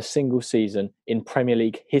in a single season in Premier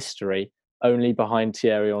League history, only behind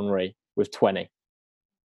Thierry Henry with 20.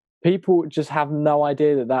 People just have no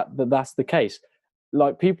idea that's the case.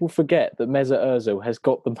 Like, people forget that Mesut Ozil has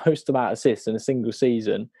got the most amount of assists in a single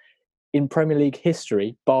season in Premier League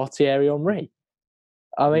history, bar Thierry Henry.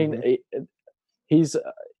 I mean,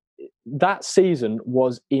 that season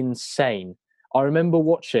was insane. I remember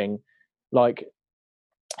watching,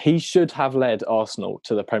 he should have led Arsenal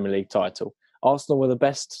to the Premier League title. Arsenal were the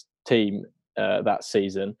best team that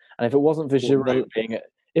season, and if it wasn't for Giroud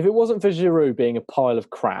being a pile of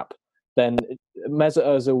crap, then Mesut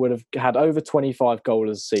Ozil would have had over 25 goals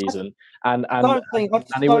a season, and he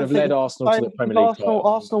would have led Arsenal to the Premier League title.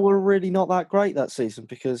 Arsenal were really not that great that season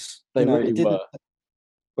because they really were.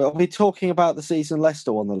 Well, we're talking about the season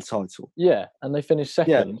Leicester won the title. Yeah, and they finished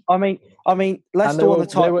second. Yeah, I mean, Leicester won the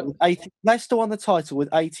title. Leicester won the title with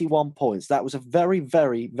 81 points. That was a very,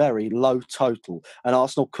 very, very low total, and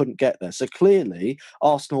Arsenal couldn't get there. So clearly,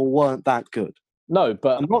 Arsenal weren't that good. No,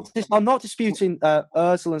 but I'm not disputing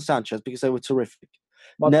Ozil and Sanchez because they were terrific.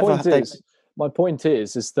 My point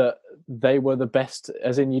is that they were the best.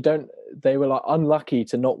 As in, they were unlucky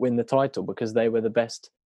to not win the title because they were the best.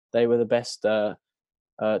 They were the best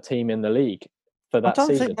team in the league for that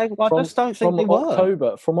season. From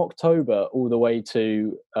October all the way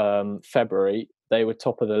to February, they were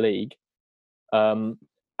top of the league. And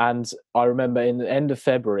I remember in the end of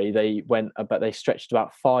February, they stretched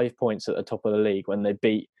about 5 points at the top of the league when they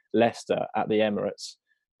beat Leicester at the Emirates.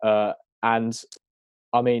 And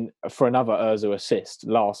I mean, for another Ozil assist,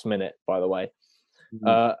 last minute, by the way.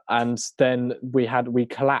 And then we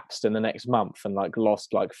collapsed in the next month and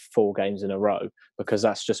lost 4 games in a row because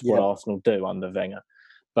that's just what Arsenal do under Wenger.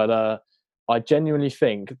 But I genuinely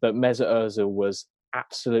think that Mesut Ozil was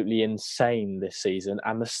absolutely insane this season,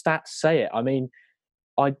 and the stats say it. I mean,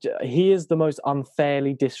 he is the most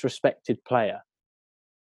unfairly disrespected player.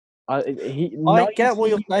 I get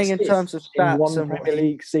what you're saying in terms of stats in one Premier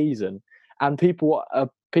League season, and people are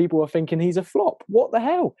thinking he's a flop. What the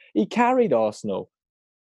hell? He carried Arsenal.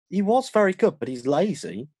 He was very good, but he's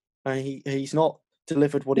lazy. He's not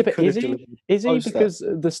delivered what he could have delivered. Is he? Because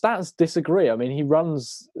the stats disagree. I mean, he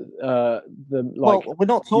runs Well, we're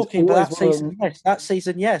not talking about that season. Yes, that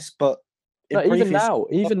season, yes, but even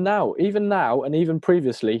now, and even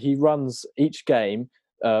previously, he runs each game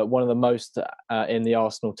one of the most in the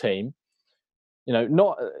Arsenal team.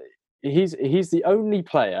 He's the only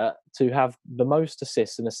player to have the most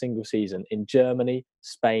assists in a single season in Germany,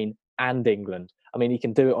 Spain, and England. I mean, he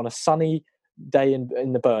can do it on a sunny day in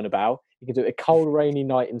the Bernabeu. He can do it a cold, rainy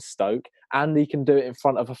night in Stoke, and he can do it in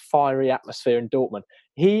front of a fiery atmosphere in Dortmund.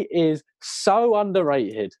 He is so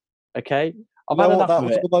underrated. Okay, that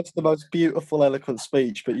was the most beautiful, eloquent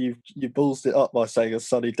speech, but you ballsed it up by saying a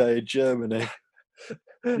sunny day in Germany.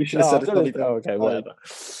 You should have said a sunny day. Okay, whatever.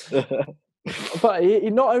 But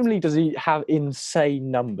not only does he have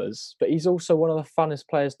insane numbers, but he's also one of the funnest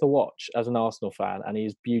players to watch as an Arsenal fan, and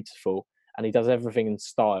he's beautiful, and he does everything in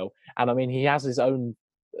style. And I mean, he has his own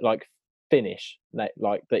finish that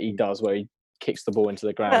he does, where he kicks the ball into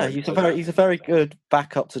the ground. Yeah, he's a very good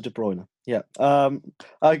backup to De Bruyne. Yeah.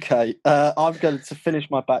 Okay. I'm going to finish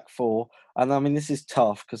my back four, and I mean, this is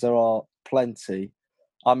tough because there are plenty.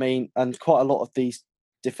 I mean, and quite a lot of these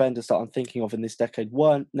defenders that I'm thinking of in this decade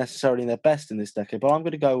weren't necessarily their best in this decade, but I'm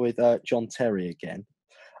going to go with John Terry again,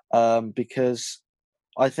 because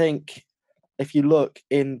I think if you look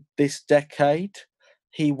in this decade,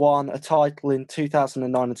 he won a title in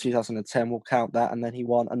 2009 and 2010. We'll count that, and then he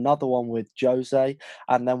won another one with Jose,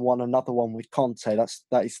 and then won another one with Conte.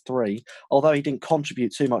 That is 3. Although he didn't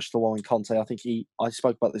contribute too much to the one with Conte, I think I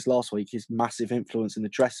spoke about this last week. His massive influence in the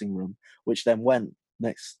dressing room, which then went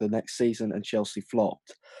the next season, and Chelsea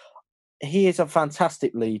flopped. He is a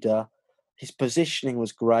fantastic leader. His positioning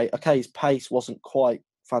was great. Okay, his pace wasn't quite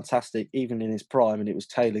fantastic even in his prime, and it was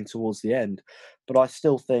tailing towards the end. But I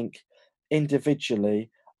still think individually,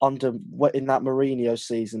 in that Mourinho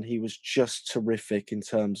season, he was just terrific in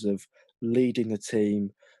terms of leading the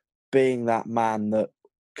team, being that man that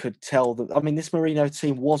could tell that. I mean, this Mourinho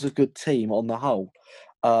team was a good team on the whole.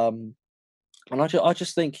 And I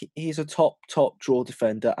just think he's a top draw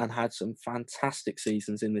defender and had some fantastic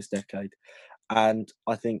seasons in this decade. And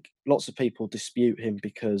I think lots of people dispute him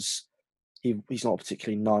because he's not a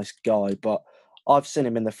particularly nice guy. But I've seen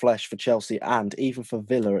him in the flesh for Chelsea and even for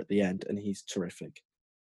Villa at the end, and he's terrific.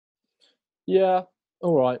 Yeah,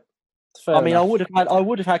 all right. Fair enough. I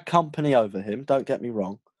would have had company over him. Don't get me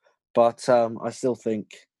wrong, but I still think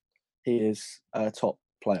he is a top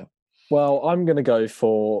player. Well, I'm going to go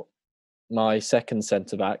for my second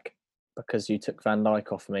centre back because you took Van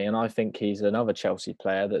Dijk off me, and I think he's another Chelsea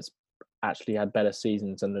player that's actually had better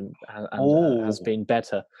seasons and has been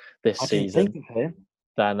better this season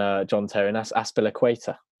than John Terry, and that's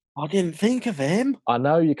Azpilicueta. I didn't think of him. I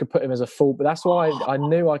know you could put him as a full, but that's why I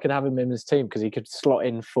knew I could have him in his team because he could slot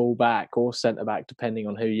in full back or centre back depending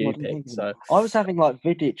on who you picked. So I was having like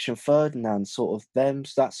Vidic and Ferdinand, sort of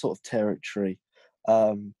that sort of territory.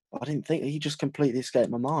 I didn't think he just completely escaped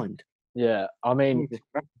my mind. Yeah, I mean,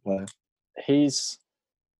 he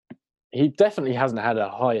definitely hasn't had a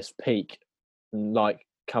highest peak like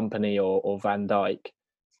Company or Van Dijk.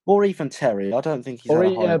 Or even Terry. I don't think he's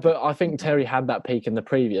but I think Terry had that peak in the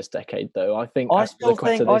previous decade, though. I think I still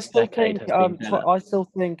think 20 was it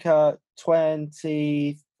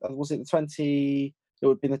the 20? It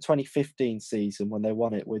would have been the 2015 season when they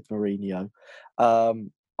won it with Mourinho.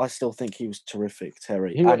 I still think he was terrific,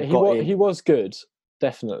 Terry. He was good,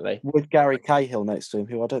 definitely. With Gary Cahill next to him,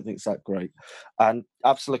 who I don't think is that great. And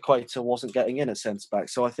Azpilicueta wasn't getting in at centre-back.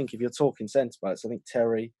 So I think if you're talking centre-backs, I think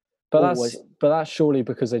Terry... But that's surely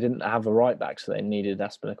because they didn't have a right back, so they needed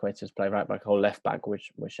Azpilicueta to play right back or left back,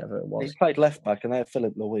 whichever it was. He played left back, and they had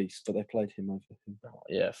Philippe Luis, but they played him over him. Oh,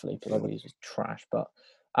 yeah, Philippe Luis was trash, but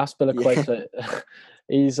Azpilicueta,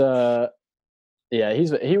 he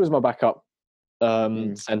was my backup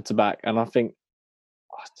centre back, and I think,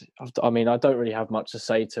 I mean, I don't really have much to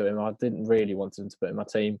say to him. I didn't really want him to put in my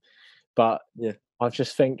team, but I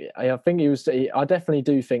definitely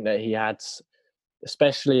do think that he had.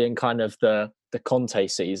 Especially in kind of the Conte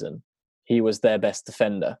season, he was their best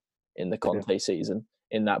defender in the Conte season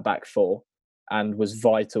in that back four, and was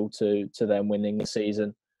vital to them winning the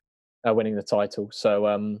season, winning the title. So,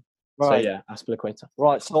 Azpilicueta.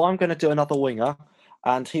 Right, so I'm going to do another winger,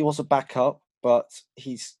 and he was a backup, but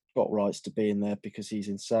he's got rights to be in there because he's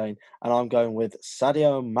insane. And I'm going with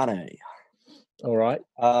Sadio Mane. All right.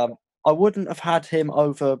 I wouldn't have had him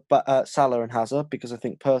over Salah and Hazard because I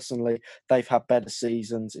think personally they've had better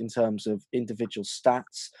seasons in terms of individual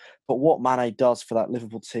stats. But what Mane does for that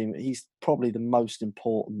Liverpool team, he's probably the most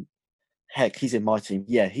important. Heck, he's in my team.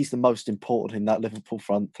 Yeah, he's the most important in that Liverpool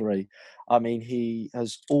front three. I mean, he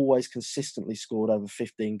has always consistently scored over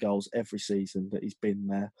 15 goals every season that he's been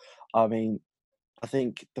there. I mean, I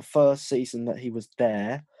think the first season that he was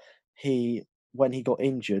there, when he got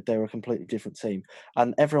injured, they were a completely different team.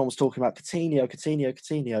 And everyone was talking about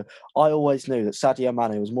Coutinho. I always knew that Sadio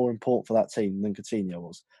Mane was more important for that team than Coutinho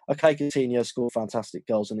was. Okay, Coutinho scored fantastic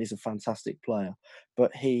goals and he's a fantastic player.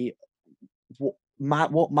 But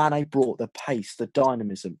what Mane brought, the pace, the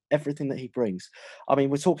dynamism, everything that he brings. I mean,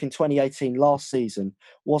 we're talking 2018, last season.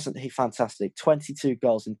 Wasn't he fantastic? 22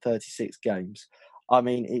 goals in 36 games. I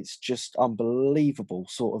mean, it's just unbelievable,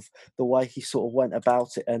 sort of the way he sort of went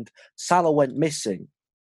about it. And Salah went missing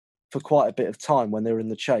for quite a bit of time when they were in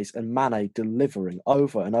the chase, and Mane delivering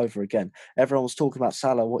over and over again. Everyone was talking about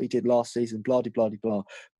Salah, what he did last season, blah, blah, blah, blah.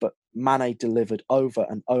 But Mane delivered over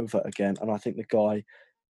and over again. And I think the guy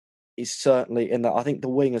is certainly in that. I think the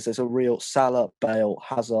wingers, there's a real Salah, Bale,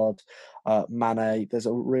 Hazard, Mane. There's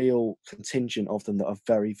a real contingent of them that are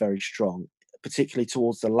very, very strong. Particularly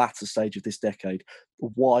towards the latter stage of this decade, the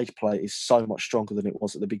wide play is so much stronger than it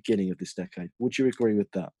was at the beginning of this decade. Would you agree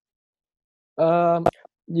with that?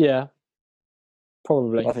 Yeah,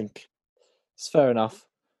 probably. I think it's fair enough.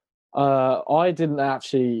 I didn't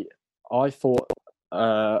actually. I thought.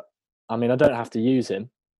 I mean, I don't have to use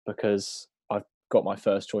him because I've got my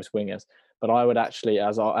first choice wingers. But I would actually,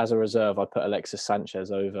 as a reserve, I put Alexis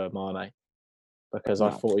Sanchez over Mane because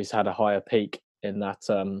I thought he's had a higher peak in that.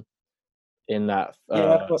 In that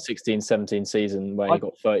 16-17 season where he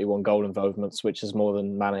got 31 goal involvements, which is more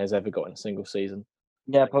than Mane has ever got in a single season.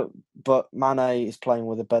 Yeah, but Mane is playing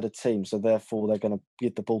with a better team, so therefore they're going to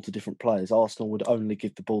give the ball to different players. Arsenal would only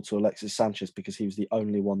give the ball to Alexis Sanchez because he was the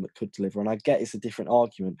only one that could deliver. And I get it's a different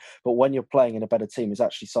argument, but when you're playing in a better team, it's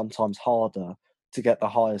actually sometimes harder to get the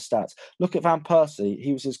higher stats. Look at Van Persie;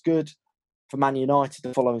 he was as good for Man United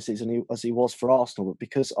the following season as he was for Arsenal, but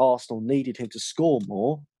because Arsenal needed him to score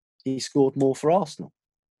more, he scored more for Arsenal.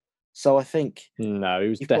 So I think no, he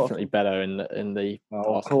was definitely better in the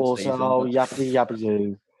of course, season, yappy yappy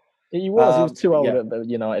do. He was too old yeah. at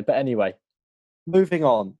United, but anyway. Moving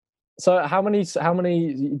on. So how many?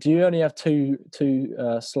 Do you only have two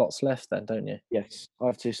slots left then? Don't you? Yes, I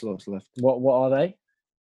have 2 slots left. What are they?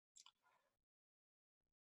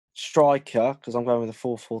 Striker, because I'm going with a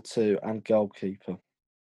 4-4-2, and goalkeeper.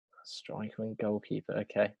 Striker and goalkeeper.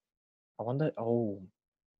 Okay. I wonder. Oh,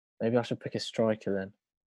 maybe I should pick a striker then,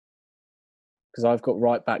 because I've got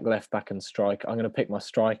right back, left back, and striker. I'm going to pick my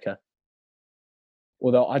striker.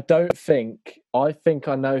 Although I think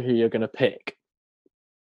I know who you're going to pick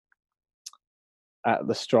at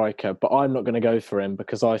the striker, but I'm not going to go for him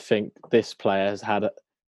because I think this player has had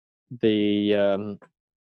a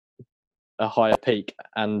higher peak,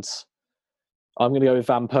 and I'm going to go with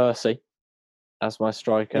Van Persie as my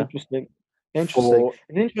striker. Interesting. It's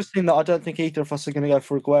interesting that I don't think either of us are going to go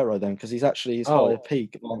for Aguero then, because he's actually his higher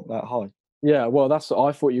peak aren't that high. Yeah, well, I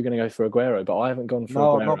thought you were going to go for Aguero, but I haven't gone for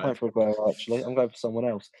Aguero. No, I'm not going for Aguero, actually. I'm going for someone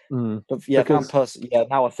else. But yeah, Van Persie,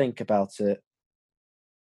 now I think about it,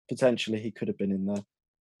 potentially he could have been in there.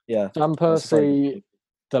 Yeah. Van Persie,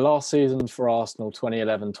 the last season for Arsenal,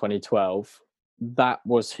 2011-2012, that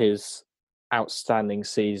was his outstanding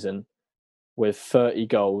season with 30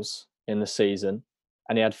 goals in the season,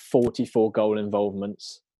 and he had 44 goal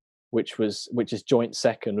involvements, which is joint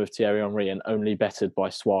second with Thierry Henry and only bettered by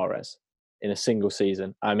Suarez in a single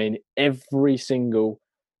season. I mean, every single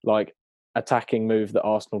attacking move that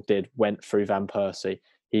Arsenal did went through Van Persie.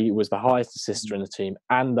 He was the highest assister in the team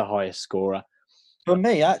and the highest scorer. For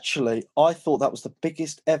me, actually, I thought that was the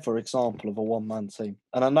biggest ever example of a one-man team.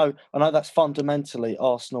 And I know that's fundamentally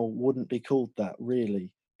Arsenal wouldn't be called that,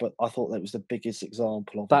 really. But I thought that was the biggest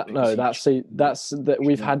example of that. No, that's that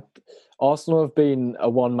we've had. Arsenal have been a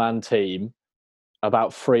one-man team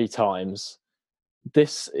about 3 times.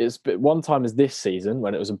 This is one time is this season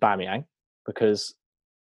when it was Aubameyang, because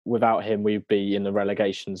without him we'd be in the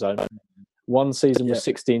relegation zone. One season was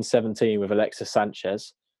 16-17 with Alexis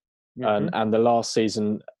Sanchez. And the last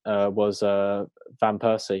season was Van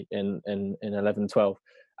Persie in 11-12,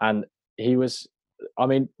 and he was,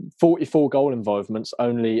 44 goal involvements,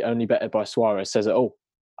 only bettered by Suarez, says it all.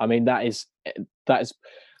 I mean, that is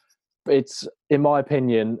it's, in my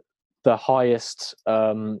opinion, the highest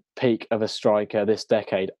peak of a striker this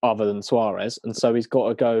decade, other than Suarez, and so he's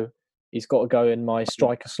got to go in my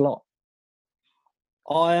striker slot.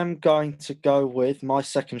 I am going to go with my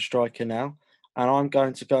second striker now. And I'm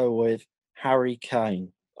going to go with Harry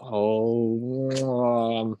Kane.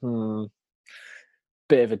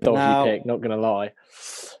 Bit of a dodgy pick, not going to lie.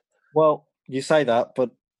 Well, you say that,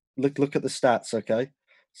 but look at the stats, okay?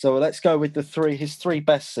 So let's go with his 3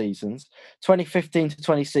 best seasons. 2015 to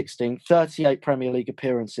 2016, 38 Premier League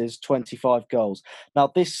appearances, 25 goals. Now,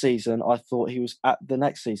 this season, the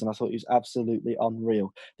next season, I thought he was absolutely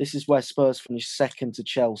unreal. This is where Spurs finished second to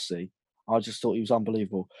Chelsea. I just thought he was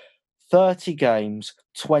unbelievable. 30 games,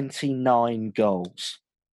 29 goals.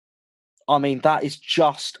 I mean, that is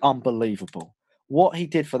just unbelievable. What he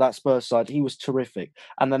did for that Spurs side, he was terrific.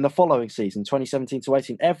 And then the following season, 2017 to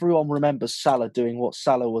 18, everyone remembers Salah doing what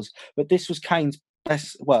Salah was. But this was Kane's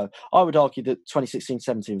best. Well, I would argue that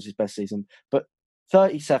 2016-17 was his best season. But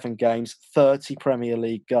 37 games, 30 Premier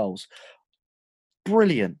League goals.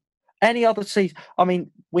 Brilliant. Any other season? I mean,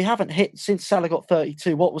 we haven't hit since Salah got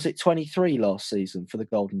 32. What was it, 23 last season for the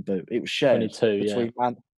Golden Boot? It was shared 22,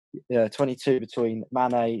 between 22 between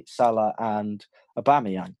Mane, Salah, and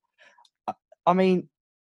Aubameyang. I mean,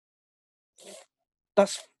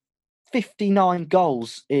 that's 59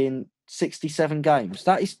 goals in 67 games.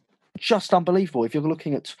 That is just unbelievable. If you're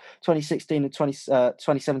looking at 2016 and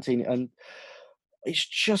 2017, and it's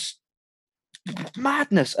just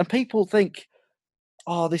madness. And people think,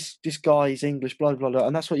 oh, this guy is English, blah, blah, blah.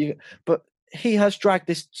 And that's what you... But he has dragged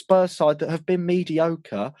this Spurs side that have been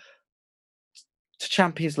mediocre to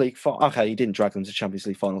Champions League... Okay, he didn't drag them to Champions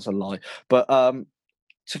League finals, a lie. But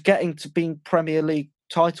to getting to being Premier League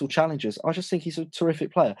title challengers, I just think he's a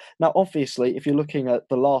terrific player. Now, obviously, if you're looking at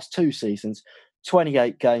the last 2 seasons,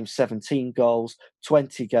 28 games, 17 goals,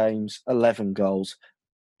 20 games, 11 goals.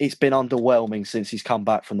 it's been underwhelming since he's come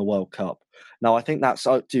back from the World Cup. Now, I think that's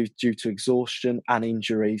due to exhaustion and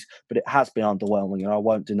injuries, but it has been underwhelming, and I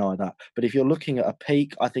won't deny that. But if you're looking at a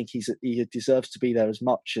peak, I think he deserves to be there as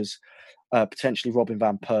much as potentially Robin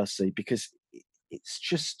van Persie, because it's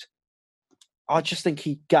just... I just think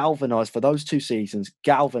he galvanised for those 2 seasons,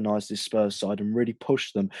 galvanised this Spurs side and really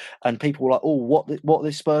pushed them. And people were like, "Oh, what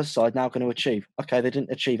this Spurs side now going to achieve?" Okay, they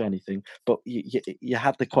didn't achieve anything, but you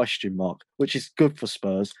had the question mark, which is good for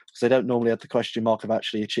Spurs because they don't normally have the question mark of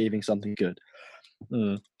actually achieving something good.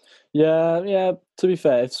 Yeah. To be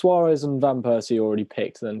fair, if Suarez and Van Persie already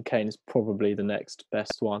picked, then Kane is probably the next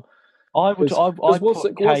best one. What's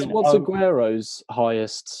Aguero's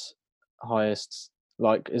highest?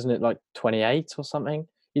 Like, isn't it like 28 or something?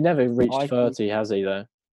 He never reached 30, has he? Though.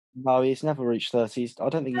 No, he's never reached 30. I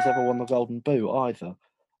don't think he's ever won the Golden Boot either.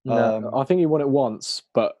 No, I think he won it once,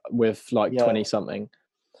 but with like 20 something.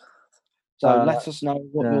 So let us know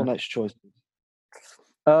what your next choice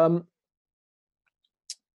is.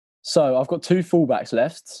 So I've got 2 fullbacks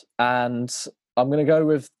left, and I'm going to go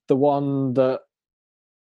with the one that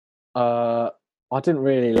I didn't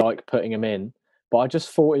really like putting him in, but I just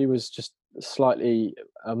thought he was just slightly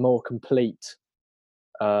a more complete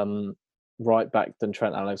right back than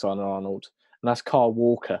Trent Alexander-Arnold, and that's Kyle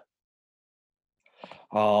Walker.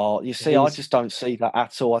 Oh, you see, I just don't see that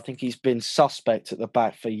at all. I think he's been suspect at the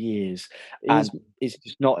back for years, and he's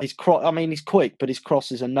not. He's quick, but his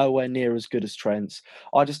crosses are nowhere near as good as Trent's.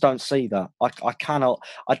 I just don't see that. I cannot.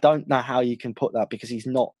 I don't know how you can put that, because he's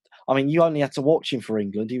not. I mean, you only had to watch him for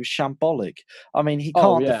England. He was shambolic. I mean, he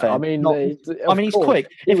can't defend. He's quick.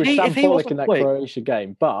 He was shambolic in that Croatia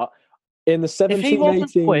game, but in the 17-18, if he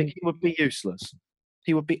wasn't quick, he would be useless.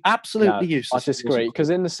 He would be absolutely useless. I disagree,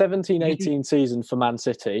 because in the 17-18 season for Man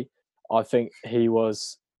City, I think he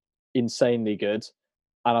was insanely good,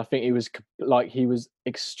 and I think he was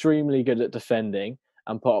extremely good at defending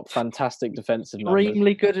and put up fantastic defensive numbers.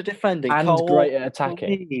 Extremely good at defending and great at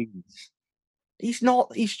attacking. He's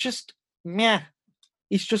not. He's just meh.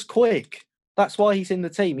 He's just quick. That's why he's in the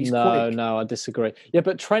team. He's quick. No, I disagree. Yeah,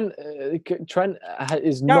 but Trent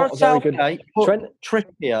is not very good. Trent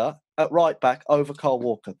Trippier at right back over Kyle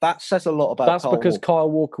Walker. That says a lot about. That's because Kyle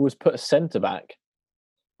Walker was put as centre back.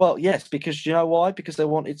 Well, yes, because you know why? Because they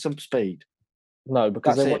wanted some speed. No,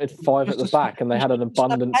 because they wanted 5 at the back, and they had an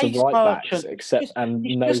abundance of right backs, and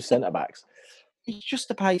no centre backs. He's just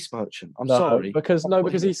a pace merchant. I'm sorry. Because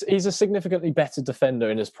he's a significantly better defender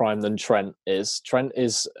in his prime than Trent is. Trent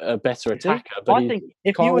is a better attacker. But I think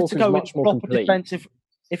if you were to go with proper defensive,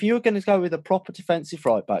 if you were going to go with a proper defensive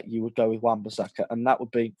right back, you would go with Wan-Bissaka, and that would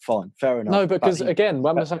be fine. Fair enough. No, because again,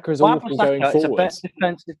 Wan-Bissaka is awful going forward.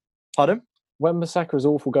 Pardon? Wan-Bissaka is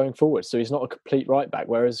awful going forward, so he's not a complete right back.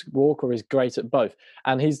 Whereas Walker is great at both,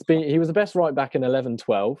 and he was the best right back in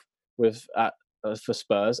 11-12 for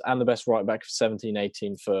Spurs, and the best right back for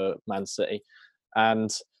 17-18 for Man City.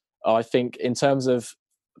 And I think in terms of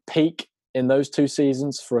peak in those 2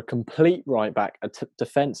 seasons for a complete right back,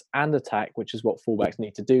 defence and attack, which is what fullbacks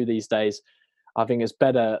need to do these days, I think it's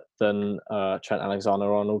better than Trent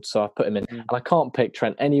Alexander-Arnold. So I put him in, and I can't pick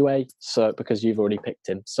Trent anyway, so because you've already picked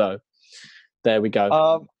him. So there we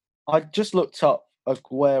go. I just looked up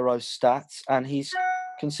Aguero's stats, and he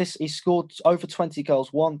scored over 20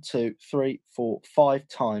 goals 1, 2, 3, 4, 5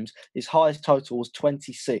 times. His highest total was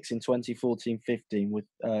 26 in 2014-15 with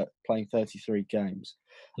playing 33 games.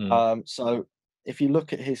 So if you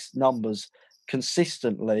look at his numbers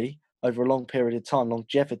consistently over a long period of time,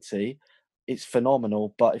 longevity, it's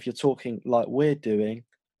phenomenal. But if you're talking like we're doing,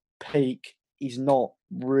 peak, he's not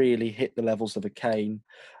really hit the levels of a Kane,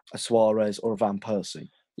 a Suarez, or a Van Persie.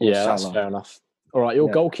 Yeah, that's fair enough. All right, your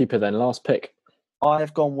goalkeeper then, last pick. I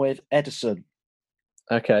have gone with Ederson.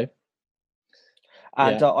 Okay.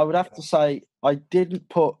 And I would have to say I didn't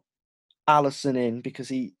put Alisson in because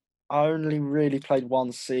he only really played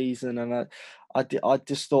 1 season, and I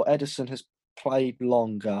just thought Ederson has played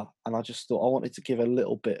longer, and I just thought I wanted to give a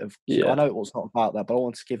little bit of. I know it was not about that, but I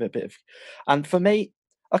wanted to give it a bit of. And for me,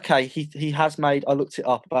 okay, he has made. I looked it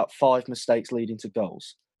up, about 5 mistakes leading to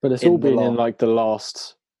goals. But it's all been in like the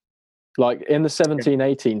last, like in the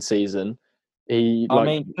 17-18 season. He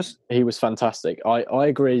was fantastic. I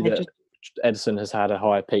agree that Ederson has had a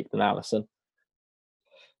higher peak than Alisson.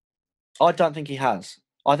 I don't think he has.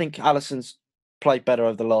 I think Alisson's played better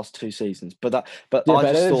over the last 2 seasons, but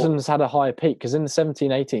Ederson's had a higher peak because in the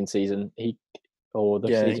 17-18 season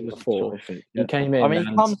season before he came in. I mean,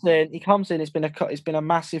 he comes in. It's been a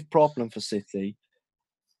massive problem for City.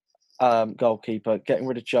 Goalkeeper, getting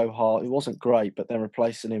rid of Joe Hart, who wasn't great, but then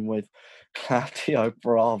replacing him with Claudio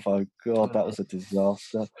Bravo. God, that was a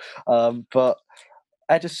disaster. But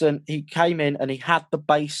Ederson, he came in and he had the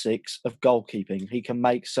basics of goalkeeping. He can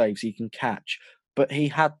make saves, he can catch. But he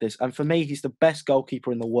had this, and for me, he's the best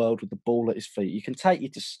goalkeeper in the world with the ball at his feet. You can take you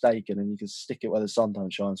to Stegen and you can stick it where the sun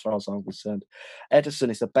don't shine, as far as I'm concerned.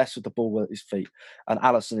 Ederson is the best with the ball at his feet, and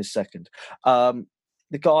Alisson is second.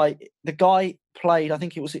 The guy played. I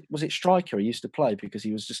think was it striker he used to play because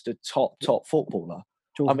he was just a top footballer.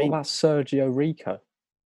 George, what about Sergio Rico?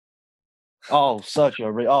 Oh,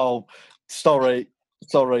 Sergio Rico. Oh, sorry.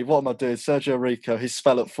 What am I doing? Sergio Rico. His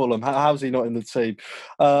spell at Fulham. How's he not in the team?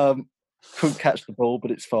 Couldn't catch the ball,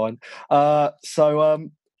 but it's fine. I just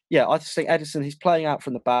think Ederson, he's playing out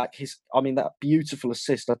from the back. That beautiful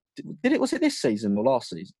assist. Was it this season or last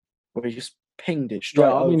season? Where he just pinged it straight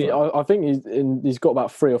over. I think he's got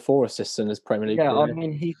about 3 or 4 assists in his Premier League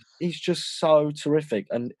career. He's just so terrific.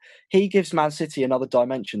 And he gives Man City another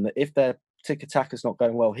dimension that if their tiki-taka's not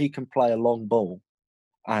going well, he can play a long ball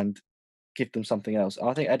and give them something else. And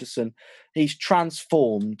I think Ederson, he's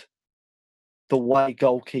transformed the way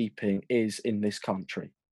goalkeeping is in this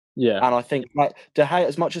country. Yeah. And I think De Gea,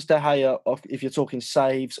 as much as De Gea, if you're talking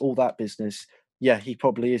saves, all that business, yeah, he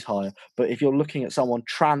probably is higher. But if you're looking at someone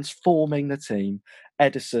transforming the team,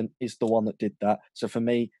 Ederson is the one that did that. So for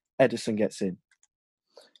me, Ederson gets in.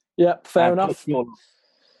 Yeah, fair enough.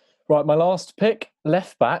 Right, my last pick,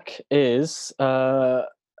 left back, is a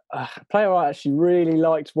player I actually really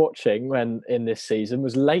liked watching when in this season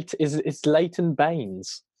was it's Leighton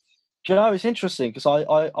Baines. Do you know, it's interesting because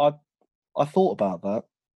I thought about that.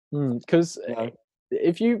 Because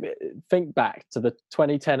if you think back to the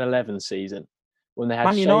 2010-11 season when they had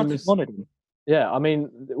Man United wanted him. Yeah, I mean,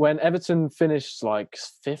 when Everton finished like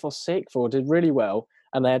 5th or 6th or did really well,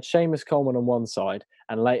 and they had Seamus Coleman on one side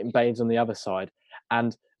and Leighton Baines on the other side,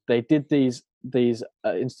 and they did these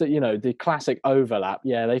the classic overlap.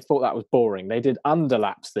 Yeah, they thought that was boring. They did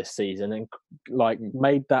underlaps this season and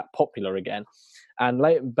made that popular again. And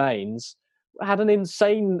Leighton Baines had an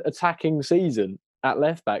insane attacking season at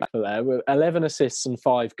left back for there with 11 assists and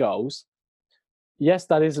 5 goals. Yes,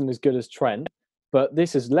 that isn't as good as Trent, but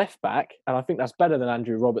this is left back, and I think that's better than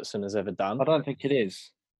Andrew Robertson has ever done. I don't think it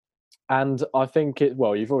is. And I think you've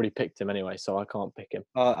already picked him anyway, so I can't pick him.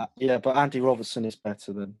 Yeah, but Andy Robertson is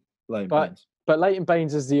better than Leighton Baines. But Leighton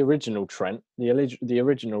Baines is the original Trent, the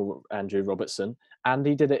original Andrew Robertson, and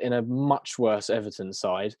he did it in a much worse Everton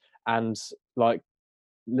side. And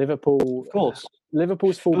Liverpool, of course,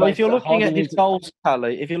 Liverpool's fullback. Well, if you're looking at his goals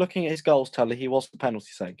tally, he was the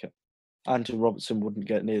penalty taker. Andrew Robertson wouldn't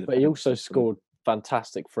get near the. But he also scored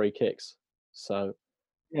fantastic free kicks. So.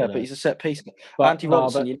 Yeah, but he's a set piece. Andy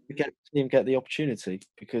Robertson, you didn't get the opportunity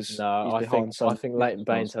because I think Leighton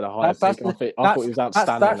Baines had a higher peak. I thought he was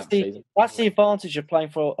outstanding that season. That's the advantage of playing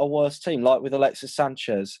for a worse team, like with Alexis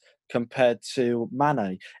Sanchez compared to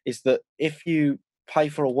Mane, is that if you play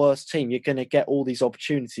for a worse team, you're going to get all these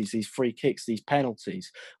opportunities, these free kicks, these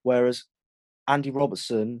penalties, whereas Andy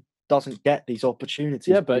Robertson doesn't get these opportunities.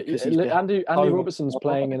 Yeah, but Andy Robertson's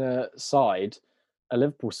playing in a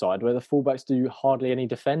Liverpool side where the fullbacks do hardly any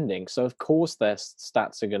defending, so of course their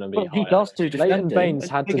stats are going to be higher. He does do defending. Leighton Baines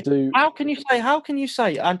had to do. How can you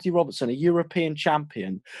say Andy Robertson, a European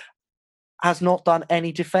champion, has not done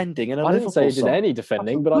any defending in a Liverpool Liverpool didn't say he did any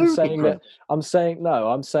defending, but I'm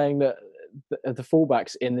saying that the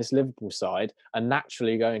fullbacks in this Liverpool side are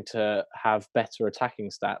naturally going to have better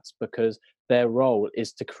attacking stats because their role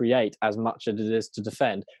is to create as much as it is to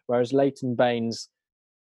defend, whereas Leighton Baines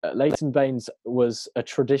was a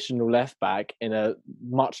traditional left back in a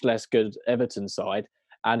much less good Everton side,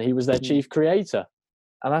 and he was their chief creator,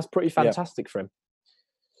 and that's pretty fantastic for him.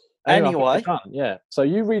 Anyway, So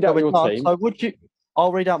you read out your team. So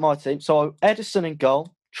I'll read out my team. So Ederson in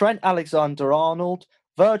goal, Trent Alexander-Arnold,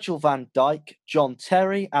 Virgil van Dijk, John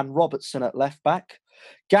Terry, and Robertson at left back.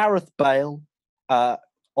 Gareth Bale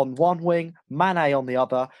on one wing, Mane on the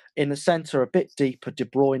other. In the centre, a bit deeper, De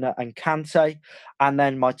Bruyne and Kante. And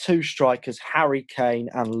then my 2 strikers, Harry Kane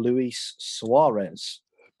and Luis Suarez.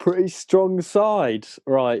 Pretty strong side,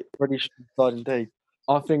 right? Pretty strong side indeed.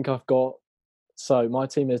 I think I've got... So my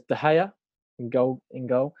team is De Gea in goal.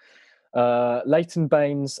 Leighton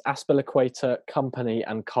Baines, Azpilicueta, Kompany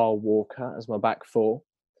and Kyle Walker as my back 4.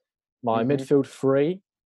 My midfield 3...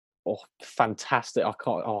 Oh, fantastic.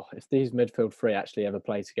 If these midfield 3 actually ever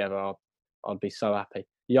play together, I'd be so happy.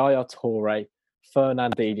 Yaya Toure,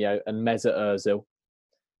 Fernandinho and Mesut Ozil.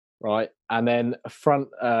 Right. And then a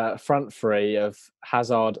front 3 of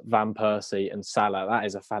Hazard, Van Persie and Salah. That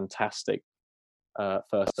is a fantastic first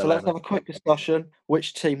 11. So let's have a quick discussion.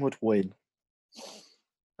 Which team would win?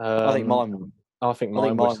 I think mine would. I think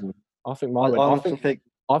mine would.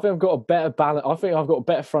 I think I've got a better balance. I think I've got a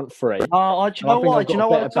better front three. Do you know why? Do you know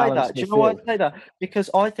why I say that? Do you know why I say that? Because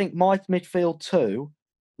I think my midfield 2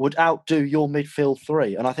 would outdo your midfield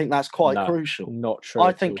 3, and I think that's quite crucial. Not true.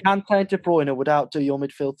 I think Kante and De Bruyne would outdo your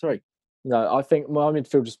midfield 3. No, I think my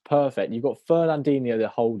midfield is perfect. You've got Fernandinho, the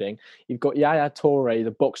holding. You've got Yaya Toure,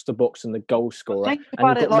 the box-to-box and the goal scorer. And you've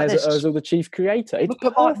got Mesut Ozil, the chief creator. It's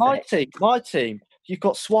look at my team. You've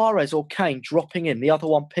got Suarez or Kane dropping in, the other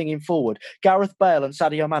one pinging forward. Gareth Bale and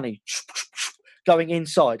Sadio Mane going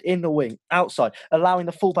inside, in the wing, outside, allowing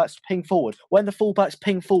the fullbacks to ping forward. When the fullbacks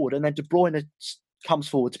ping forward and then De Bruyne comes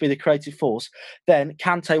forward to be the creative force, then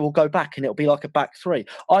Kante will go back and it'll be like a back 3.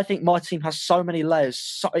 I think my team has so many layers,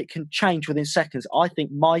 so it can change within seconds. I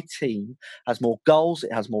think my team has more goals,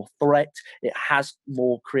 it has more threat, it has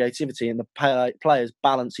more creativity, and the players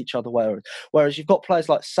balance each other. Whereas you've got players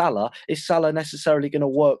like Salah, is Salah necessarily going to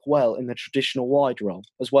work well in the traditional wide role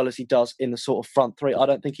as well as he does in the sort of front 3? I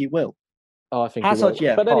don't think he will. Oh, I think Hazard, he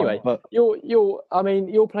will. Yeah. But anyway,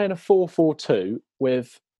 you're playing a 4-4-2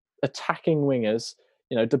 with attacking wingers,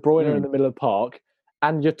 De Bruyne in the middle of the park,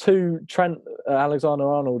 and your 2 Trent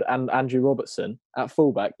Alexander-Arnold and Andrew Robertson at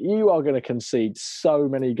fullback. You are going to concede so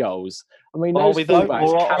many goals. I mean, those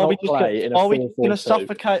fullbacks cannot play in a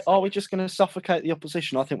 4-4-2. Are we just going to suffocate the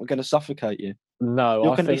opposition? I think we're going to suffocate you.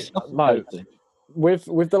 No, I think with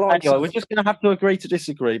the likes. Anyway, we're just going to have to agree to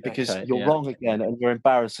disagree because you're wrong again and you're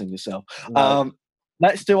embarrassing yourself. No.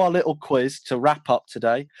 Let's do our little quiz to wrap up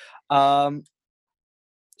today.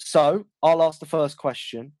 So I'll ask the first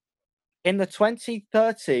question. In the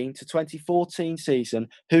 2013 to 2014 season,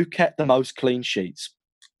 who kept the most clean sheets?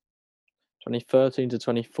 2013 to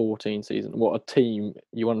 2014 season. What a team.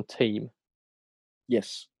 You want a team?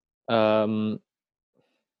 Yes. I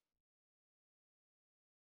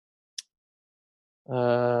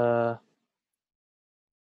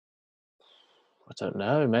don't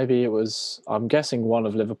know. Maybe it was, I'm guessing one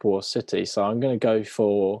of Liverpool or City. So I'm going to go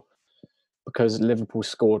for, because Liverpool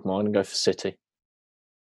scored more, I'm going to go for City.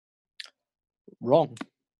 Wrong.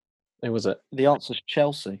 Who was it? The answer's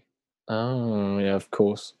Chelsea. Oh, yeah, of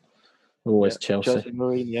course. Always Chelsea. Jose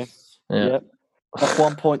Mourinho. Yeah. That's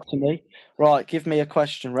 1 point to me. Right, give me a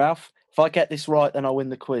question, Ralph. If I get this right, then I'll win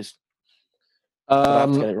the quiz. I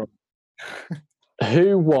have to get it wrong.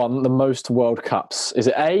 Who won the most World Cups? Is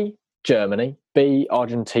it A, Germany, B,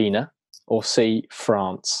 Argentina, or C,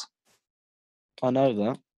 France? I know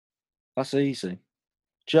that. That's easy.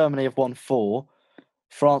 Germany have won 4,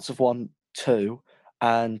 France have won 2,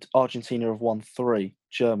 and Argentina have won 3.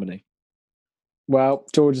 Germany. Well,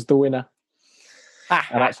 George is the winner.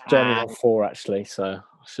 And that's Germany won 4, actually, so I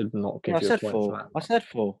should not give you a point for that. I said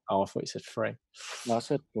 4. Oh, I thought you said 3. No, I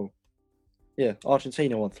said 4. Yeah,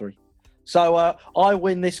 Argentina won 3. So I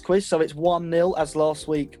win this quiz, so it's 1-0, as last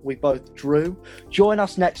week we both drew. Join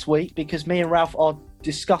us next week because me and Ralph are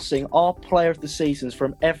discussing our player of the seasons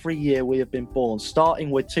from every year we have been born,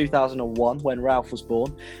 starting with 2001 when Ralph was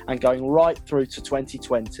born and going right through to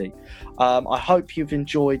 2020. I hope you've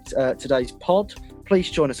enjoyed today's pod.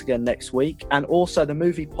 Please join us again next week, and also the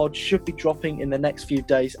movie pod should be dropping in the next few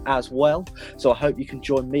days as well, so I hope you can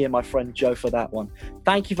join me and my friend Joe for that one.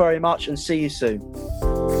 Thank you very much and see you soon.